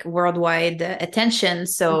worldwide attention.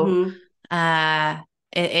 So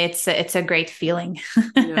it's a great feeling.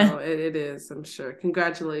 No, it is, I'm sure.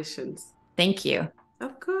 Congratulations. Thank you.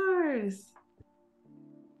 Of course.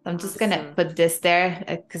 I'm just gonna put this there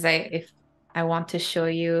because if I want to show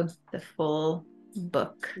you the full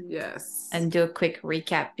book. Yes. And do a quick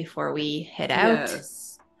recap before we head out.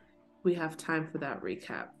 Yes. We have time for that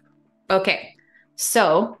recap. Okay.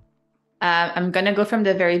 So I'm going to go from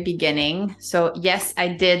the very beginning. So yes, I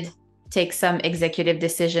did take some executive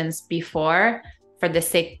decisions before for the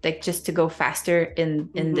sake, just to go faster in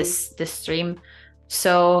this stream.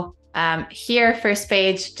 So here, first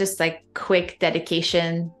page, just quick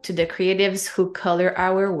dedication to the creatives who color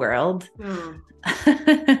our world.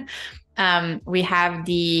 We have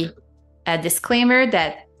the disclaimer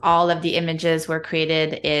that all of the images were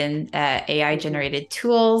created in AI generated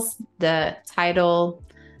tools. The title,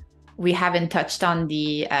 we haven't touched on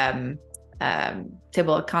the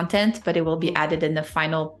table of content, but it will be added in the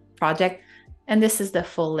final project. And this is the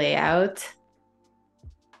full layout.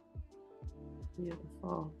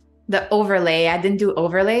 Beautiful. The overlay, I didn't do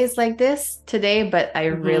overlays like this today, but I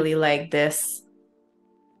really like this.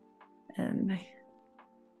 And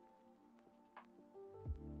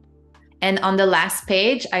on the last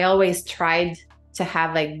page, I always tried to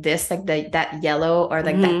have this, that yellow or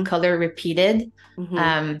that color repeated.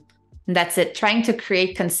 That's it. Trying to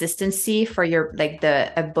create consistency for your like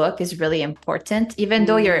a book is really important. Even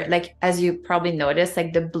though you're like, as you probably noticed,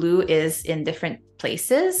 like the blue is in different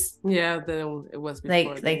places. Yeah, than it was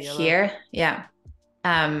before. Like here. Yeah.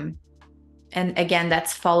 And again,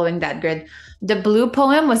 that's following that grid. The blue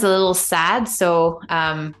poem was a little sad. So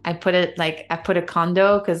I put a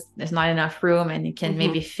condo because there's not enough room and it can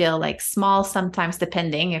maybe feel like small sometimes,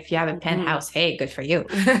 depending if you have a penthouse. Hey, good for you.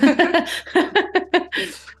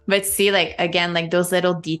 But see, like, again, like those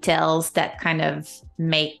little details that kind of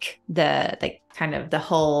make the like kind of the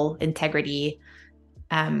whole integrity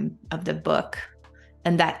of the book.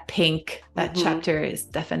 And that pink, that chapter is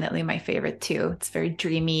definitely my favorite too. It's very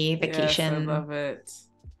dreamy, vacation. Yes, I love it.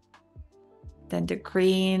 Then the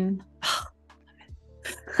green.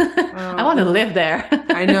 I want to live there.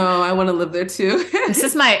 I know. I want to live there too. This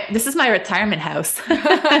is my retirement house.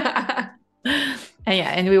 And yeah,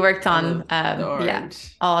 and we worked on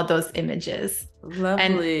all those images.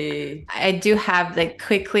 Lovely. And I do have like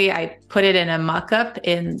quickly, I put it in a mock-up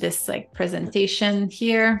in this like presentation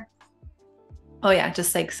here. Oh yeah,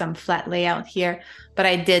 just like some flat layout here. But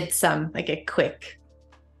I did some like a quick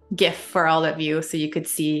GIF for all of you so you could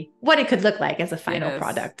see what it could look like as a final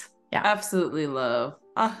product. Yeah. Absolutely love.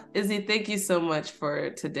 Izzy, thank you so much for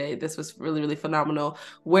today. This was really, really phenomenal.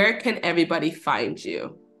 Where can everybody find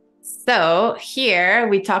you? So here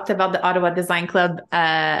we talked about the Ottawa Design Club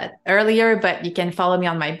earlier, but you can follow me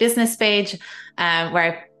on my business page where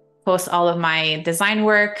I post all of my design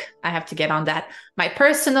work. I have to get on that. My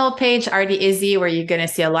personal page, Artie Izzy, where you're going to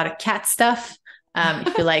see a lot of cat stuff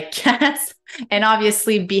if you like cats. And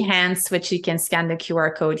obviously Behance, which you can scan the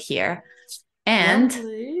QR code here. And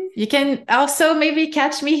you can also maybe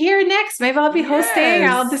catch me here next. Maybe I'll be hosting.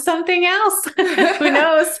 I'll do something else. Who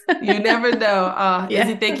knows? You never know.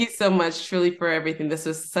 Izzy, thank you so much truly for everything. This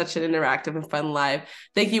was such an interactive and fun live.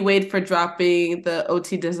 Thank you, Wade, for dropping the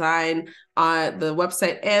OT design on the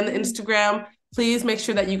website and the Instagram. Please make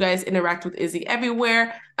sure that you guys interact with Izzy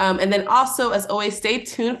everywhere. And then also, as always, stay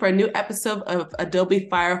tuned for a new episode of Adobe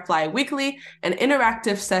Firefly Weekly, an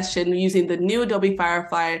interactive session using the new Adobe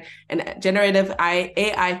Firefly and generative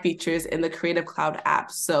AI features in the Creative Cloud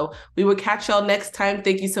apps. So we will catch y'all next time.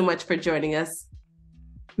 Thank you so much for joining us.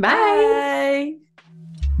 Bye. Bye.